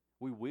victoriously.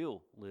 We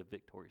will live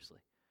victoriously.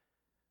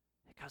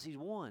 Because He's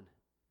won.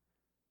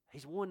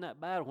 He's won that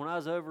battle. When I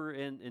was over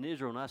in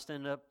Israel and I was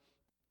standing up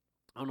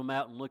on the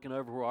mountain looking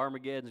over where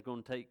Armageddon is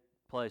going to take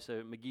place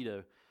at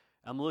Megiddo,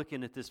 I'm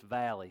looking at this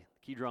valley,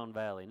 Kidron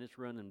Valley, and it's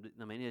running,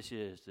 it's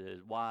just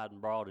as wide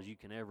and broad as you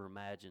can ever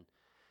imagine.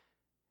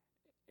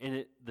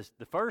 And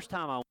the first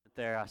time I went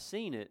there, I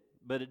seen it,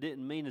 but it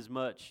didn't mean as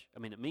much.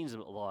 It means a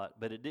lot,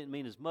 but it didn't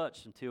mean as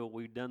much until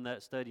we'd done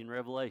that study in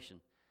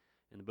Revelation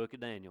in the book of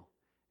Daniel.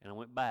 And I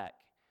went back,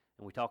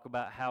 and we talk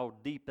about how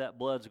deep that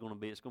blood's going to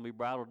be. It's going to be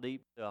bridle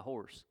deep to a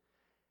horse.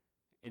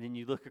 And then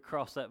you look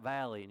across that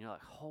valley, and you're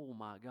like, oh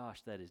my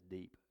gosh, that is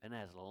deep, and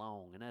that is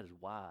long, and that is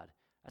wide.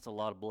 That's a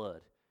lot of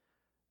blood.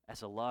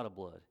 That's a lot of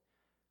blood.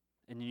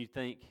 And then you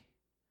think,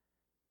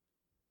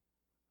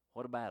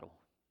 what a battle.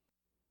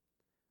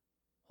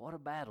 What a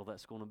battle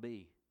that's going to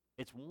be.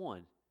 It's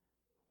one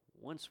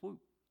swoop.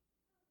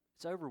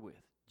 It's over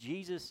with.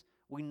 Jesus,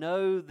 we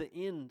know the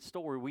end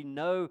story. We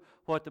know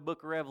what the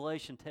book of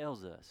Revelation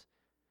tells us.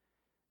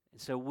 And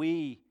so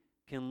we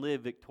can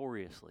live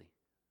victoriously,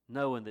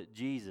 knowing that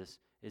Jesus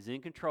is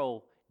in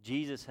control.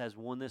 Jesus has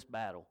won this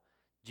battle.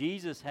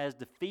 Jesus has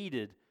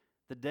defeated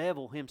the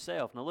devil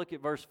himself. Now look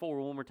at verse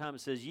 4 one more time.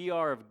 It says, "Ye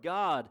are of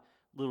God,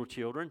 little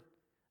children."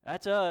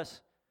 That's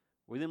us.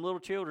 We're them little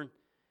children.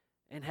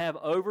 "And have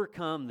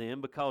overcome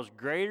them, because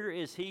greater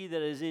is He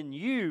that is in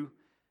you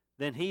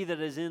than he that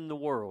is in the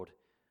world."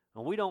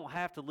 And we don't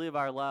have to live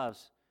our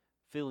lives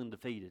feeling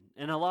defeated.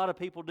 And a lot of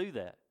people do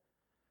that.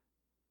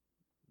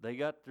 They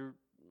got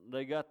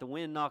They got the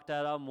wind knocked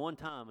out of them one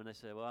time, and they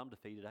said, well, I'm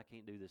defeated. I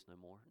can't do this no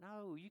more.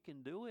 No, you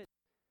can do it.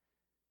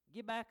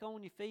 Get back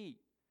on your feet.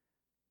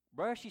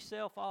 Brush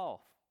yourself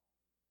off.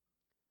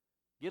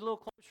 Get a little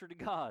closer to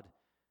God.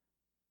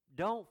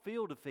 Don't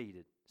feel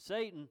defeated.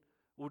 Satan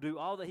will do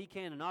all that he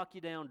can to knock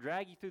you down,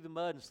 drag you through the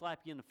mud, and slap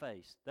you in the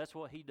face. That's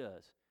what he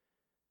does.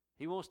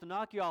 He wants to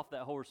knock you off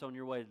that horse on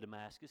your way to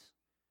Damascus.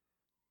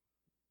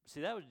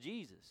 See, that was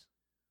Jesus.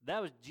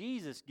 That was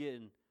Jesus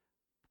getting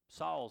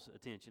Saul's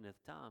attention at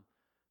the time.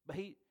 But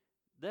the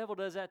devil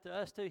does that to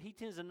us too. He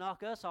tends to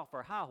knock us off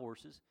our high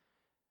horses.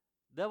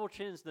 The devil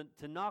tends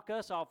to knock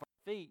us off our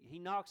feet. He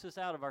knocks us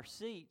out of our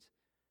seats.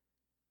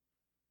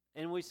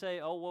 And we say,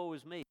 oh, woe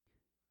is me.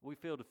 We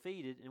feel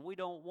defeated, and we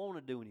don't want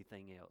to do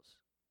anything else.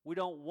 We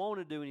don't want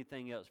to do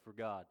anything else for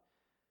God.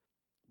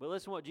 But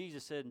listen to what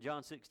Jesus said in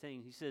John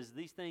 16. He says,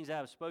 these things I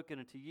have spoken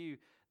unto you,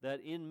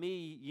 that in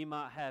me ye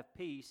might have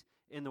peace.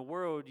 In the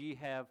world ye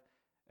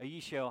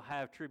shall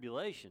have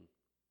tribulation.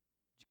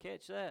 Did you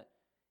catch that?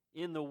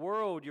 In the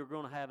world you're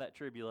going to have that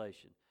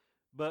tribulation.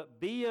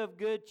 But be of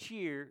good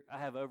cheer, I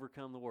have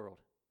overcome the world.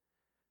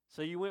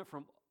 So you went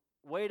from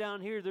way down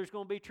here, there's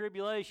going to be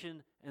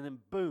tribulation, and then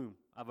boom,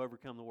 I've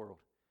overcome the world.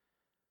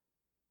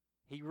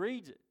 He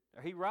reads it,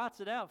 or he writes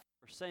it out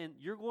for saying,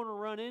 you're going to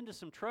run into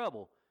some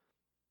trouble.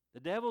 The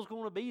devil's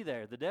going to be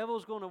there. The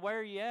devil's going to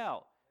wear you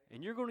out,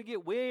 and you're going to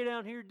get way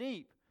down here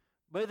deep.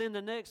 But then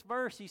the next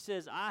verse, he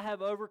says, I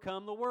have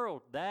overcome the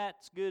world.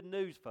 That's good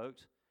news,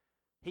 folks.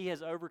 He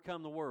has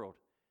overcome the world.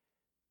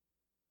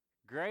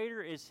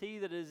 Greater is he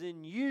that is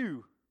in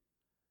you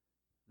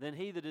than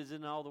he that is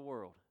in all the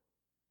world.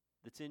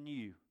 That's in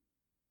you.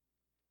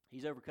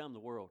 He's overcome the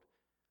world,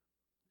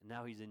 and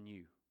now he's in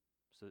you.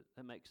 So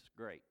that makes us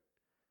great.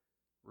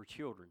 We're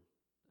children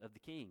of the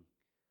King.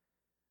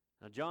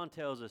 Now John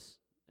tells us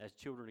as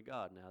children of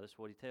God now, that's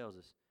what he tells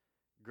us.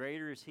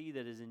 Greater is he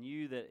that is in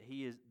you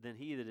than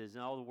he that is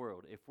in all the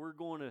world. If we're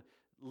going to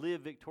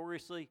live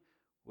victoriously,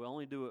 we'll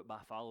only do it by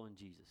following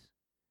Jesus.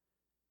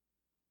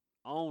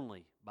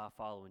 Only by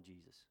following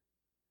Jesus.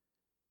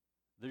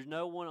 There's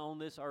no one on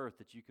this earth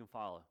that you can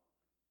follow.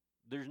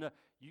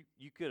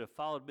 You could have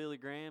followed Billy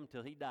Graham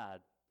till he died,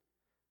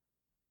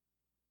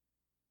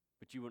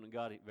 but you wouldn't have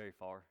got it very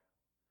far.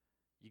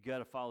 You got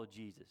to follow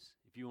Jesus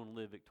if you want to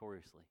live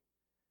victoriously.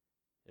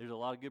 There's a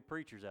lot of good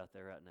preachers out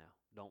there right now.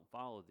 Don't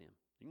follow them.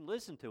 You can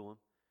listen to them.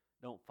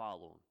 Don't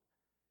follow them.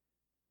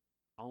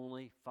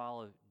 Only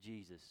follow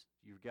Jesus.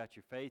 You've got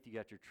your faith, you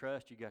got your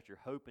trust, you got your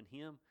hope in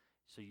him,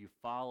 so you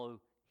follow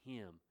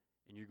him,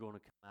 and you're going to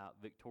come out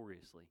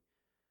victoriously.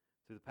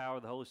 Through the power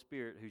of the Holy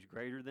Spirit, who's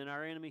greater than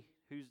our enemy,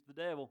 who's the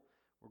devil,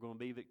 we're going to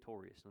be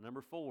victorious. Now,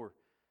 number 4,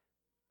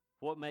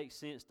 what makes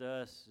sense to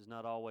us is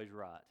not always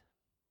right.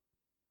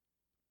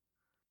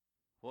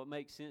 What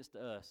makes sense to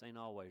us ain't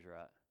always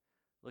right.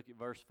 Look at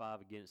verse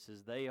 5 again. It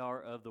says, they are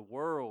of the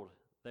world,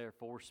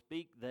 therefore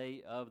speak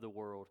they of the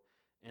world,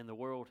 and the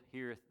world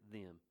heareth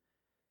them.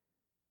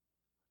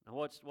 Now,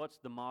 what's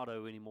the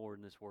motto anymore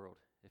in this world?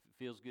 If it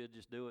feels good,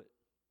 just do it.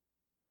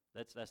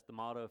 That's the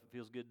motto. If it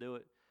feels good, do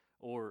it.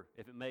 Or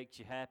if it makes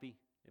you happy,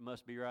 it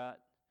must be right.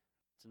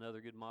 It's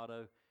another good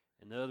motto.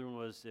 And the other one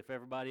was, if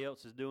everybody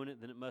else is doing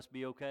it, then it must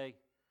be okay.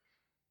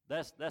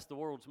 That's the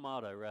world's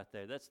motto right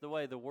there. That's the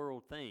way the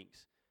world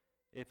thinks.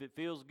 If it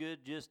feels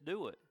good, just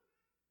do it.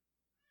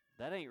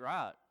 That ain't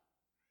right.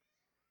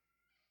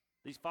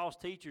 These false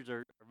teachers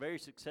are very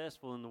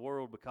successful in the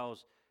world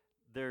because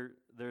their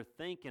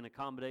thinking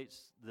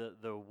accommodates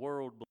the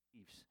world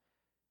beliefs.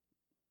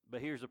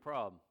 But here's the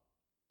problem.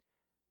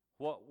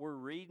 What we're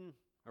reading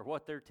or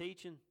what they're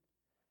teaching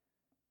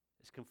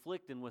is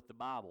conflicting with the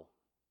Bible.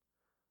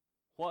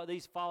 What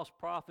these false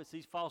prophets,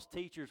 these false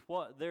teachers,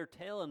 what they're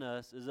telling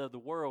us is of the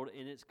world,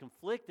 and it's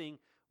conflicting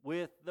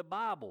with the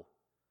Bible.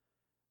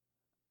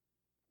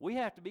 We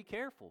have to be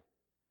careful.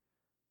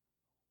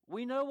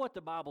 We know what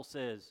the Bible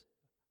says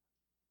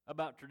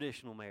about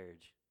traditional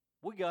marriage.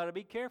 We got to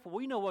be careful.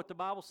 We know what the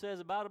Bible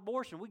says about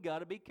abortion. We got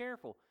to be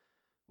careful.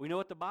 We know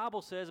what the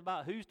Bible says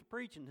about who's to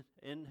preach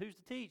and who's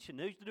to teach and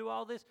who's to do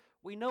all this.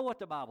 We know what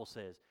the Bible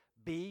says.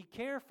 Be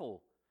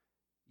careful.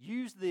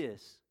 Use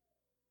this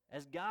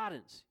as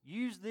guidance.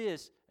 Use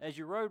this as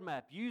your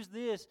roadmap. Use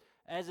this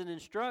as an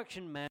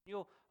instruction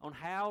manual on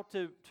how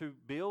to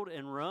build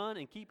and run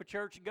and keep a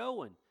church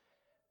going.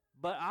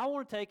 But I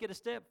want to take it a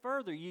step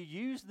further. You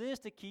use this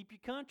to keep your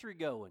country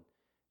going.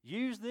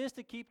 Use this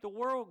to keep the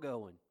world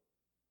going.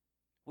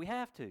 We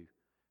have to.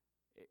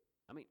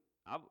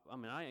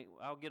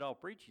 I'll get all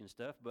preachy and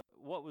stuff, but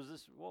what was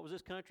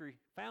this country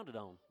founded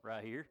on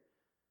right here?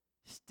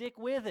 Stick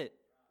with it.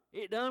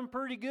 It done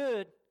pretty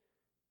good.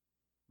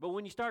 But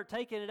when you start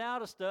taking it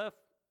out of stuff,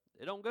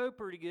 it don't go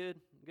pretty good.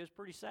 It goes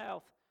pretty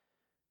south.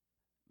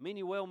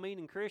 Many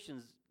well-meaning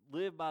Christians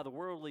live by the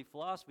worldly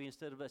philosophy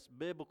instead of this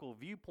biblical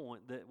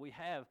viewpoint that we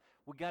have.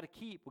 We got to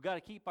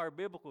keep our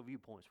biblical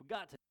viewpoints.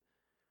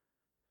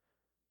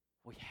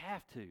 We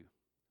have to.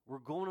 We're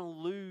going to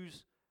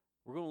lose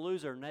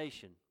our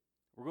nation.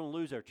 We're going to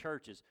lose our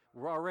churches.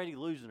 We're already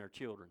losing our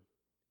children.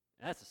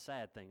 And that's a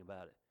sad thing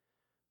about it.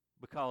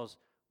 Because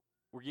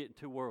we're getting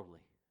too worldly.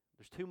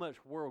 There's too much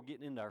world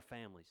getting into our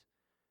families.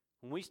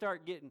 When we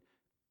start getting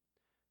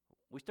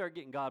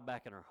God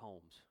back in our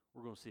homes,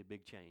 we're going to see a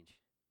big change.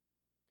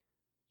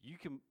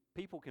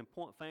 People can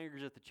point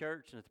fingers at the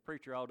church and at the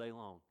preacher all day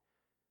long.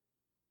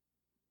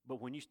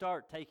 But when you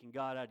start taking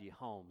God out of your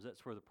homes,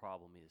 that's where the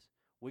problem is.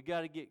 We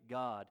got to get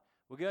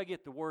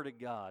the Word of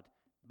God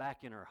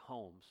back in our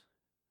homes.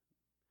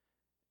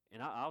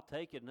 And I'll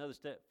take it another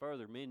step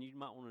further. Men, you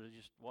might want to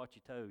just watch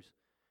your toes.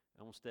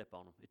 I won't step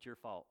on them. It's your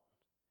fault.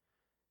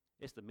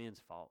 It's the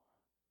men's fault.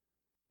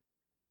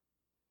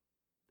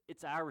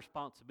 It's our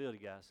responsibility,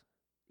 guys.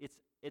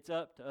 It's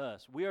up to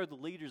us. We are the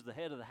leaders, the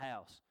head of the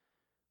house.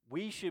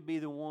 We should be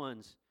the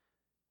ones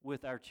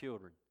with our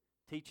children,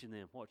 teaching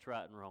them what's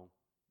right and wrong,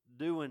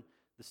 doing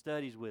the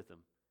studies with them.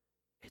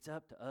 It's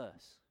up to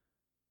us.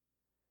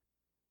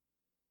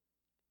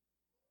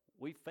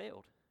 We've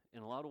failed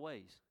in a lot of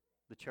ways.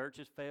 The church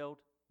has failed.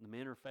 The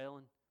men are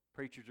failing.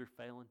 Preachers are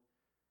failing.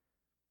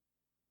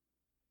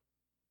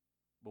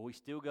 But we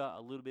still got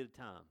a little bit of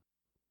time.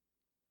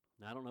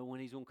 Now, I don't know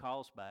when he's going to call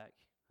us back.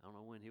 I don't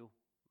know when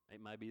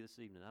it might be this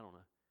evening. I don't know.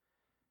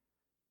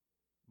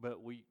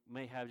 But we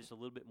may have just a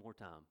little bit more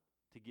time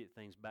to get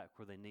things back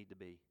where they need to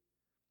be.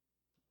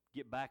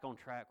 Get back on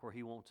track where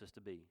he wants us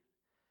to be.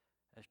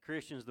 As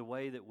Christians, the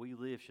way that we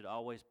live should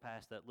always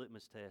pass that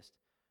litmus test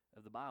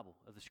of the Bible,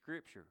 of the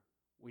Scripture.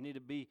 We need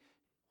to be,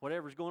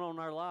 whatever's going on in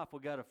our life,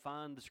 we've got to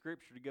find the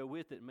Scripture to go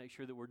with it and make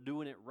sure that we're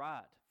doing it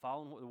right,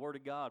 following the Word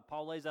of God.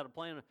 Paul lays out a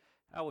plan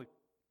of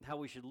how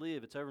we should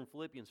live. It's over in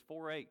Philippians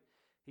 4:8.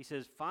 He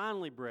says,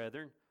 "Finally,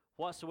 brethren,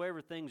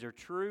 whatsoever things are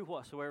true,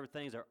 whatsoever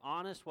things are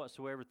honest,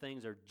 whatsoever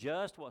things are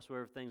just,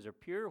 whatsoever things are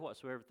pure,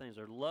 whatsoever things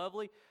are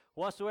lovely,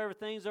 whatsoever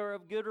things are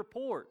of good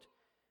report,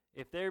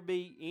 if there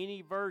be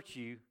any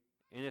virtue,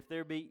 and if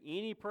there be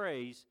any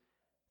praise,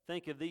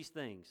 think of these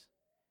things."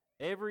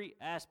 Every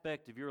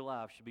aspect of your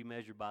life should be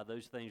measured by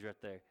those things right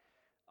there.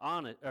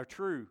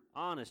 True,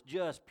 honest,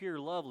 just, pure,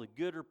 lovely,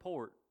 good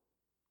report.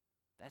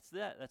 That's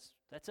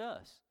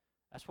us.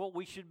 That's what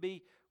we should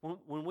be.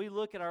 When we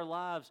look at our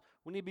lives,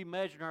 we need to be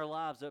measuring our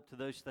lives up to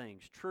those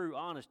things. True,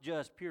 honest,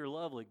 just, pure,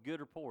 lovely, good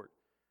report.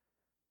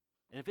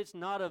 And if it's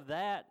not of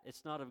that,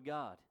 it's not of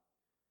God.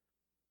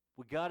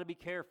 We got to be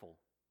careful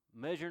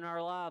measuring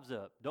our lives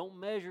up. Don't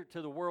measure it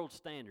to the world's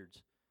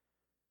standards.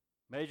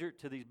 Measure it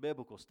to these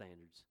biblical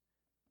standards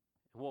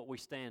and what we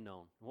stand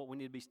on, and what we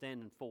need to be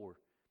standing for.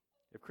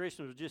 If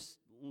Christians would just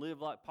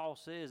live like Paul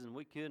says, and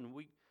we could,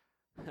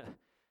 and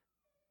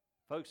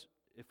folks,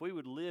 if we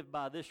would live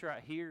by this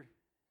right here,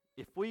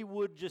 if we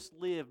would just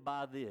live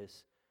by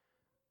this,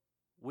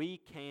 we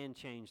can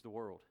change the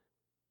world.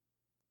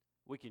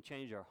 We can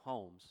change our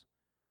homes.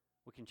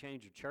 We can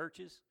change our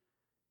churches.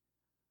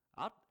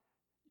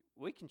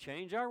 We can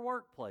change our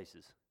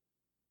workplaces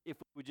if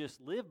we would just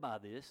live by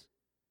this.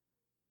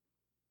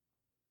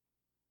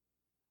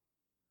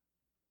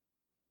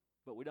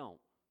 But we don't.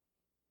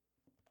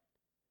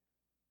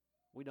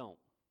 We don't.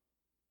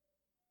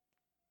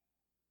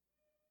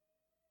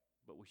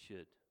 But we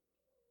should.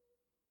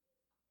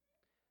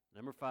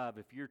 Number 5,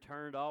 if you're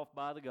turned off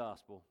by the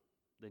gospel,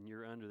 then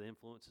you're under the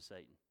influence of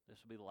Satan.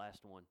 This will be the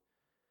last one.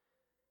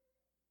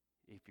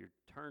 If you're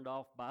turned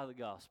off by the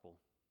gospel,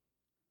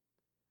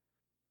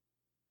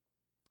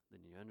 then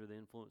you're under the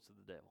influence of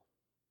the devil.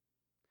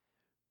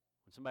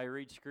 When somebody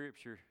reads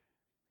Scripture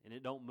and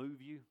it don't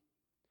move you,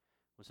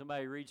 when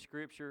somebody reads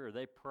Scripture or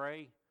they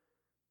pray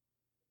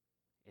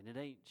and it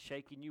ain't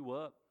shaking you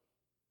up,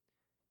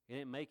 it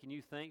ain't making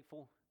you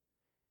thankful,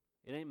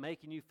 it ain't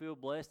making you feel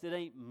blessed, it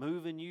ain't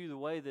moving you the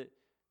way that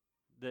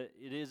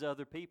it is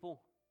other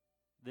people,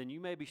 then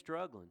you may be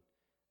struggling.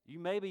 You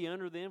may be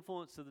under the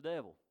influence of the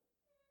devil.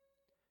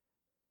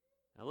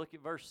 Now look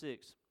at verse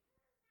 6.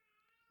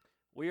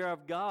 We are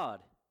of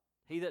God.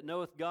 He that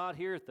knoweth God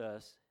heareth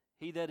us.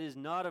 He that is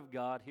not of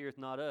God heareth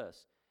not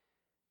us.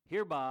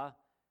 Hereby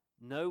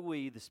know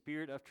we the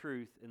spirit of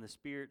truth and the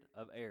spirit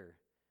of error.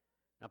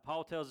 Now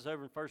Paul tells us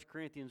over in 1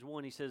 Corinthians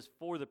 1, he says,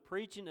 "For the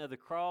preaching of the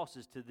cross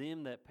is to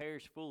them that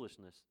perish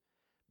foolishness,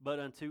 but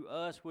unto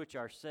us which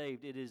are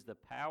saved it is the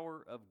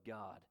power of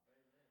God."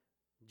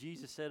 Amen.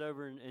 Jesus said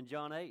over in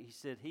John 8, he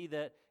said, "He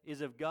that is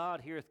of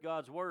God heareth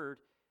God's word.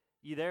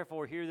 Ye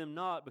therefore hear them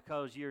not,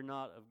 because ye are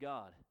not of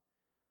God."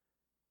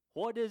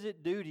 What does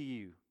it do to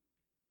you?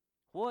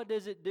 What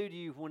does it do to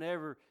you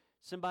whenever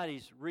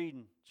somebody's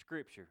reading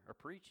Scripture or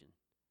preaching?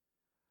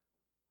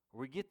 Or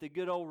we get the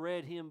good old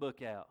red hymn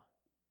book out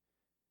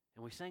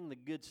and we sing the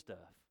good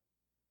stuff.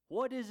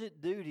 What does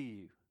it do to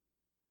you?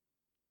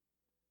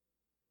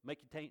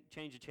 Make you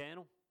change the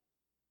channel?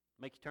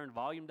 Make you turn the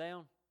volume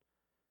down?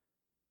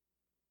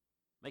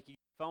 Make you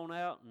get your phone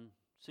out and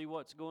see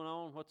what's going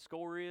on, what the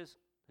score is,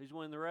 who's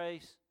winning the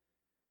race?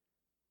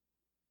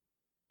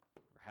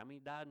 Or how many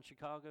died in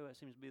Chicago? That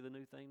seems to be the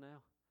new thing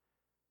now.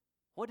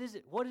 What does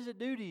it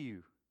do to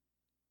you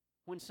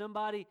when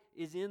somebody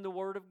is in the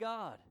Word of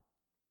God?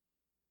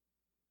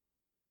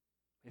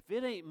 If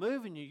it ain't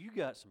moving you, you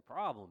got some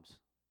problems.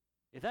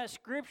 If that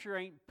Scripture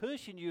ain't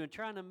pushing you and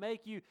trying to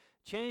make you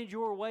change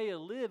your way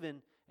of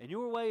living and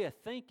your way of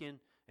thinking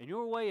and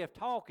your way of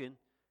talking,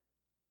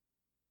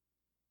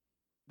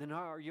 then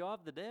are you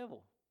of the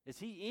devil? Is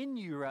he in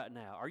you right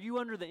now? Are you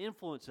under the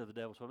influence of the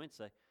devil? So I meant to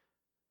say,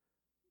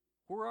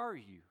 where are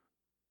you?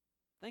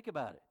 Think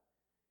about it.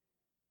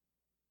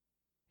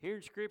 Here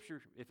in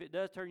Scripture, if it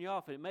does turn you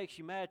off and it makes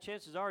you mad,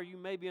 chances are you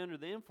may be under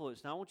the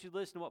influence. Now I want you to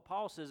listen to what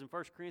Paul says in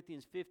 1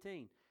 Corinthians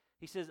 15.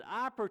 He says,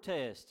 I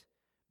protest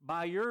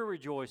by your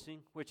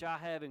rejoicing, which I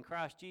have in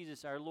Christ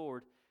Jesus our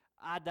Lord,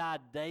 I die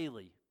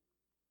daily.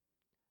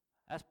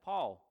 That's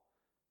Paul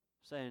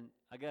saying,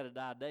 I got to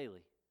die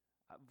daily.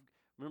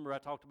 Remember I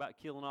talked about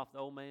killing off the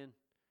old man?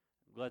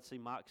 I'm glad to see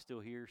Mike's still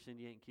here.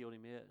 Cindy ain't killed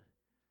him yet.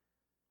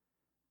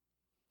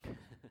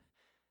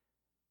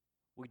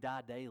 We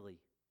die daily.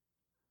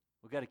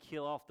 We've got to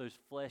kill off those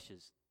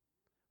fleshes.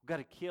 We've got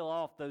to kill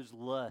off those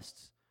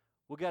lusts.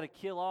 We've got to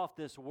kill off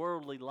this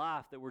worldly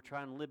life that we're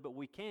trying to live, but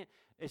we can't.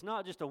 It's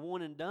not just a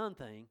one and done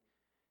thing.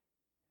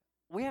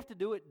 We have to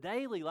do it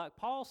daily, like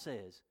Paul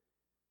says,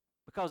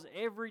 because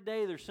every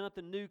day there's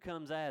something new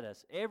comes at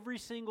us. Every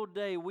single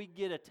day we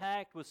get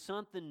attacked with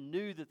something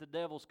new that the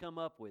devil's come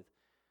up with.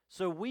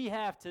 So we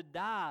have to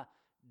die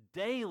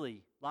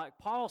daily, like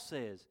Paul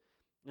says.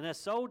 And as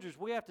soldiers,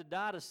 we have to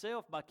die to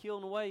self by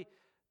killing away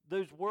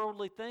those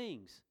worldly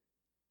things.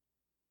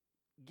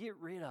 Get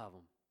rid of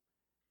them.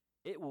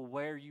 It will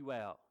wear you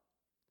out.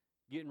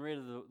 Getting rid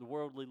of the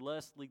worldly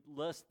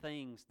lust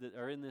things that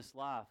are in this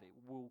life,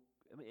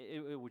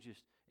 it will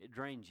just, it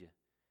drains you.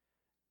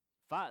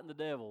 Fighting the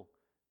devil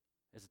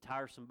is a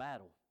tiresome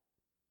battle.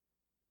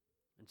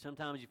 And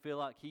sometimes you feel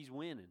like he's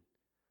winning.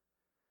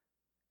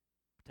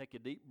 Take a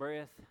deep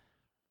breath,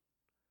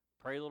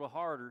 pray a little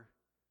harder,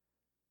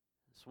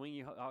 swing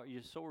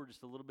your sword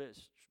just a little bit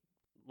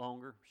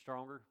longer,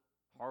 stronger,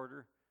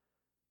 harder,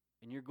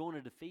 and you're going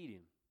to defeat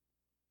him.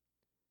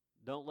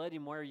 Don't let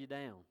him wear you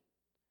down.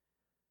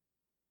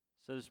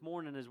 So this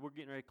morning, as we're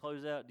getting ready to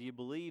close out, do you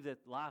believe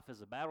that life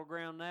is a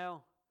battleground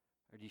now,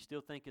 or do you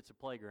still think it's a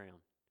playground?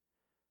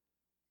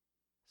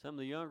 Some of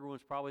the younger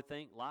ones probably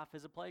think life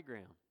is a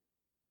playground.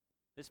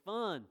 It's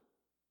fun.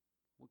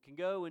 We can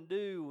go and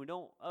do. We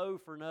don't owe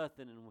for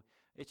nothing, and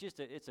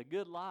it's a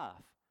good life.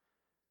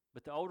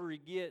 But the older you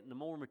get and the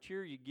more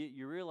mature you get,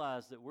 you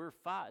realize that we're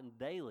fighting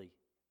daily.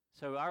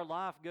 So our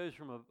life goes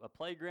from a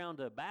playground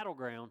to a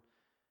battleground,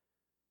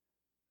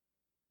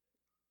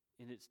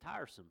 and it's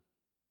tiresome.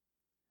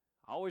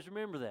 Always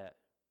remember that.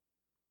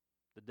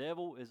 The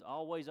devil is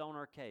always on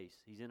our case.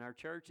 He's in our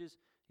churches.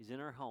 He's in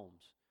our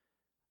homes.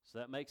 So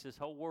that makes this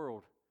whole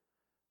world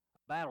a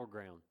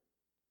battleground.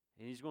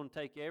 And he's going to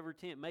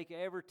make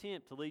every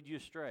attempt to lead you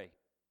astray.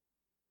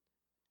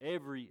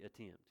 Every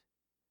attempt.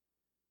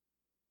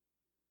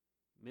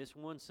 Miss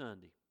one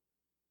Sunday.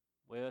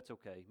 Well, it's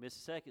okay. Miss a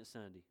second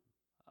Sunday.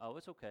 Oh,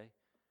 it's okay.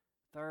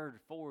 Third,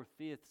 fourth,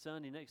 fifth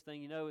Sunday. Next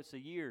thing you know, it's a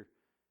year.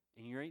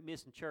 And you ain't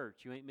missing church.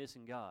 You ain't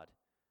missing God.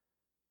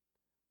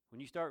 When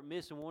you start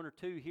missing one or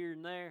two here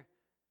and there,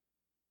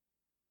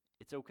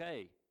 it's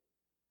okay.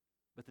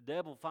 But the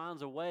devil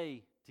finds a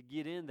way to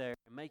get in there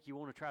and make you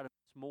want to try to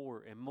miss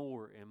more and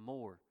more and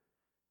more.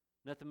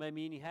 Nothing made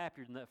me any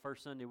happier than that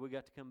first Sunday we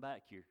got to come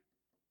back here.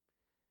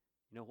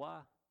 You know why?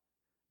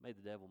 Made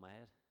the devil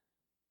mad.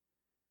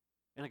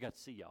 And I got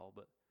to see y'all,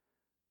 but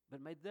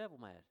it made the devil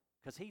mad.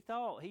 Because he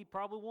thought he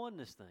probably won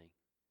this thing.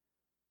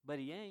 But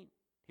he ain't.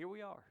 Here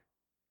we are.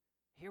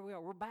 Here we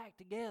are. We're back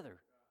together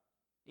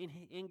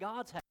in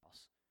God's house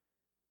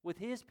with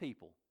his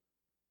people.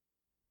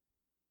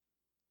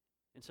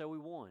 And so we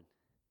won.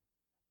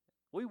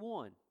 We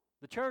won.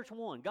 The church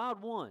won.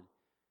 God won.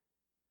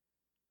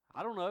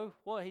 I don't know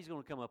what he's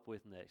going to come up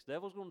with next. The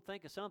devil's going to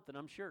think of something,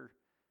 I'm sure,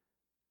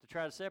 to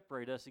try to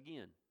separate us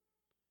again.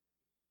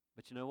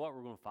 But you know what?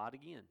 We're going to fight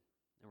again.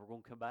 And we're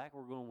going to come back.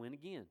 We're going to win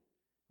again.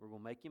 We're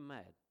going to make him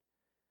mad.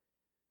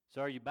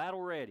 So are you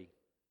battle ready?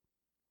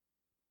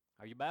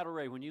 Are you battle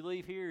ready? When you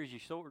leave here, is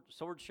your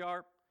sword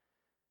sharp?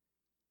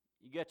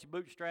 You got your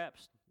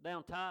bootstraps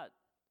down tight?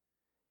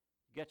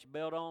 You got your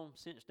belt on,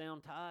 cinched down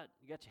tight?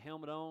 You got your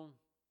helmet on?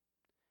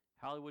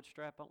 Hollywood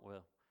strap on?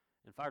 Well,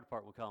 in the fire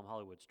department we call them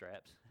Hollywood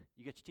straps.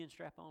 You got your chin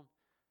strap on?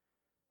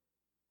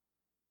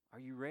 Are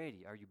you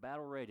ready? Are you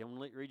battle ready? I'm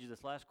going to read you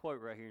this last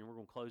quote right here and we're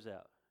going to close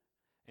out.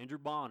 Andrew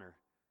Bonner,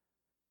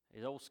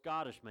 his old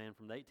Scottish man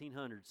from the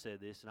 1800s said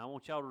this, and I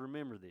want y'all to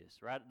remember this.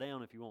 Write it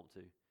down if you want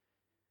to.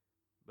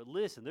 But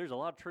listen, there's a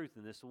lot of truth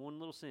in this one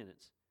little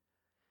sentence.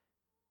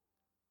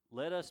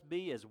 Let us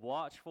be as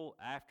watchful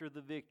after the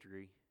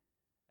victory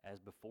as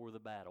before the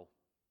battle.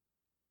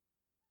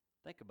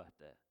 Think about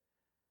that.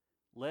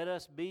 Let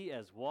us be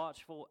as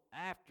watchful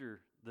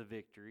after the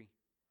victory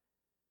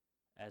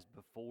as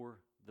before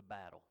the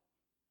battle.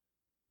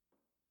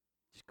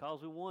 Just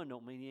because we won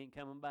don't mean he ain't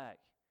coming back.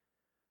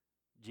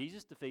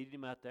 Jesus defeated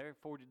him out there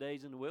 40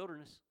 days in the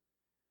wilderness,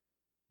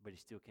 but he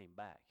still came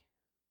back.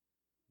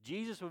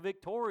 Jesus was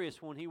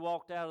victorious when he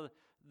walked out of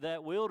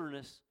that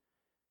wilderness,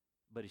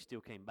 but he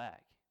still came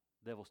back.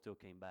 The devil still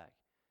came back.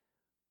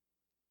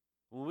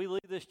 When we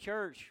leave this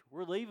church,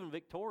 we're leaving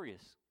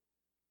victorious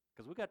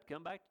because we got to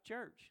come back to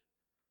church.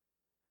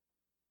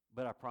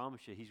 But I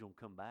promise you, he's going to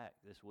come back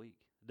this week.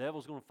 The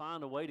devil's going to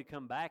find a way to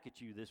come back at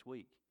you this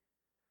week.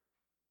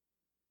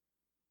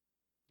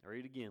 I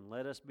read again.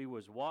 Let us be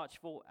as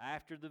watchful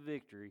after the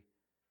victory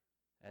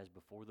as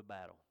before the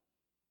battle.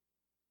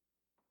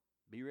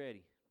 Be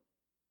ready.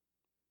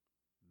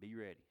 Be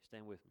ready.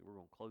 Stand with me. We're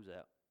going to close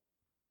out.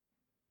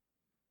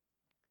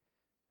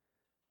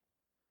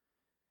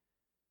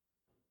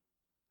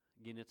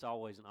 Again, it's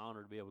always an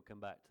honor to be able to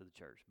come back to the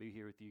church, be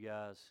here with you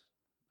guys.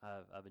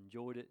 I've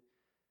enjoyed it.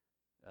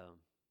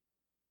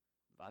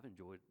 I've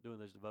enjoyed doing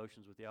those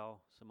devotions with y'all.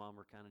 Some of them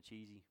are kind of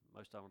cheesy.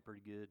 Most of them are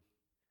pretty good.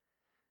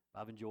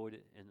 I've enjoyed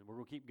it, and we're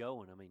going to keep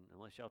going. I mean,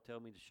 unless y'all tell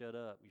me to shut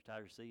up, you're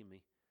tired of seeing me,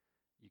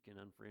 you can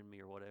unfriend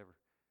me or whatever.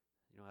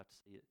 You don't have to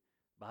see it.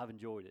 But I've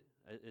enjoyed it.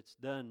 It's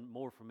done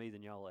more for me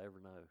than y'all will ever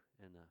know,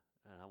 and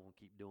I want to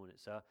keep doing it.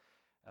 So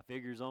I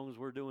figure as long as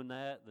we're doing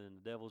that, then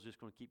the devil's just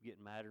going to keep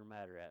getting madder and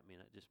madder at me,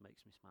 and it just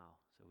makes me smile.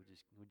 So we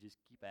just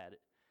keep at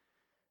it.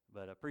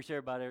 But I appreciate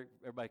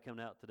everybody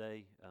coming out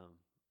today.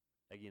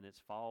 Again,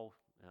 it's fall.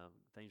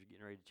 Things are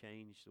getting ready to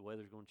change. The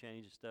weather's going to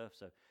change and stuff.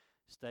 So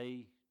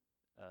stay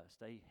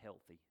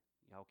healthy.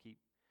 Y'all keep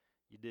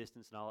your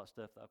distance and all that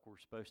stuff like we're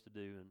supposed to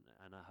do.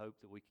 And I hope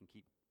that we can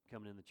keep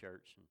coming in the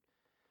church. And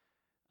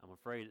I'm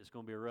afraid it's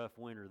going to be a rough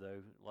winter,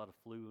 though. A lot of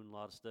flu and a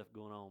lot of stuff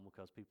going on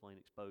because people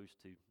ain't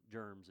exposed to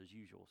germs as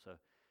usual. So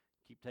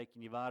keep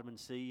taking your vitamin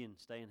C and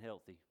staying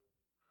healthy.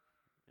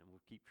 And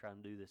we'll keep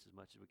trying to do this as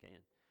much as we can.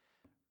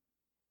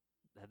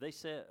 Have they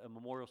set a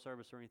memorial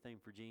service or anything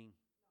for Jean?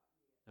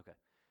 Okay.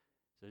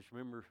 So just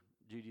remember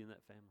Judy and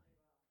that family.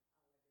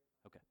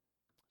 Okay.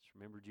 Just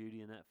remember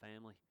Judy and that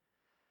family.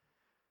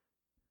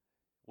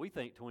 We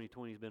think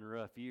 2020 has been a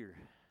rough year.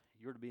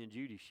 You're to be in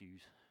Judy's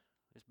shoes.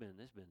 It's been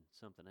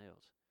something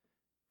else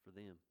for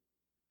them.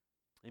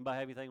 Anybody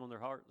have anything on their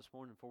heart this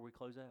morning before we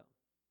close out?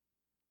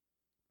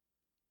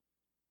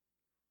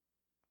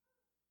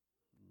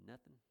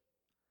 Nothing?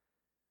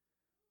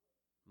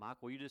 Mike,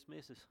 will you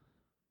dismiss us?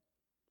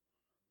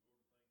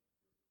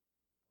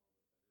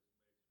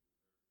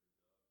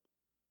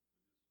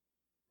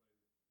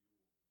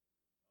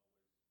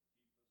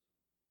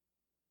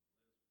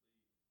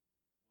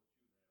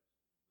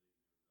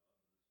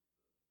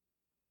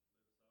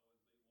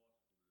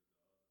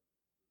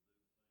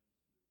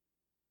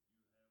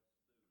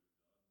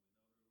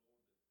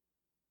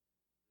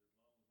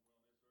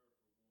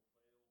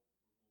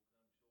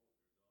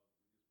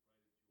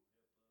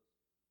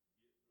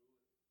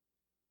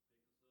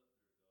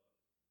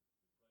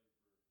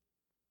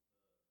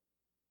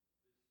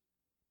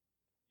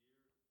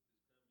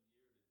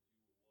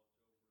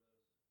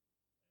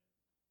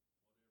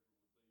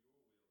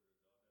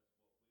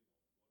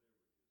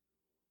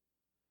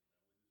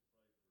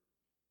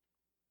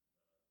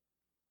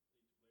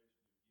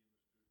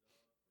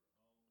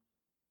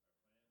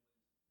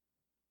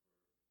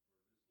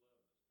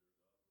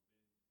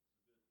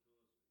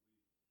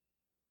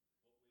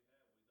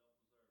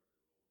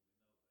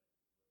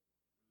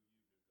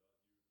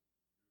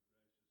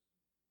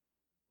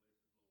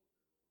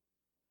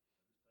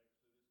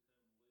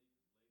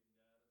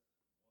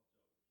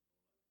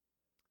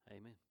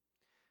 Amen.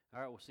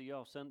 All right, we'll see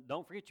y'all Sunday.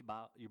 Don't forget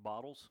your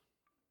bottles.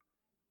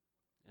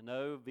 And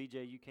no, VJ,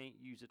 you can't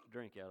use it to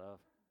drink out of.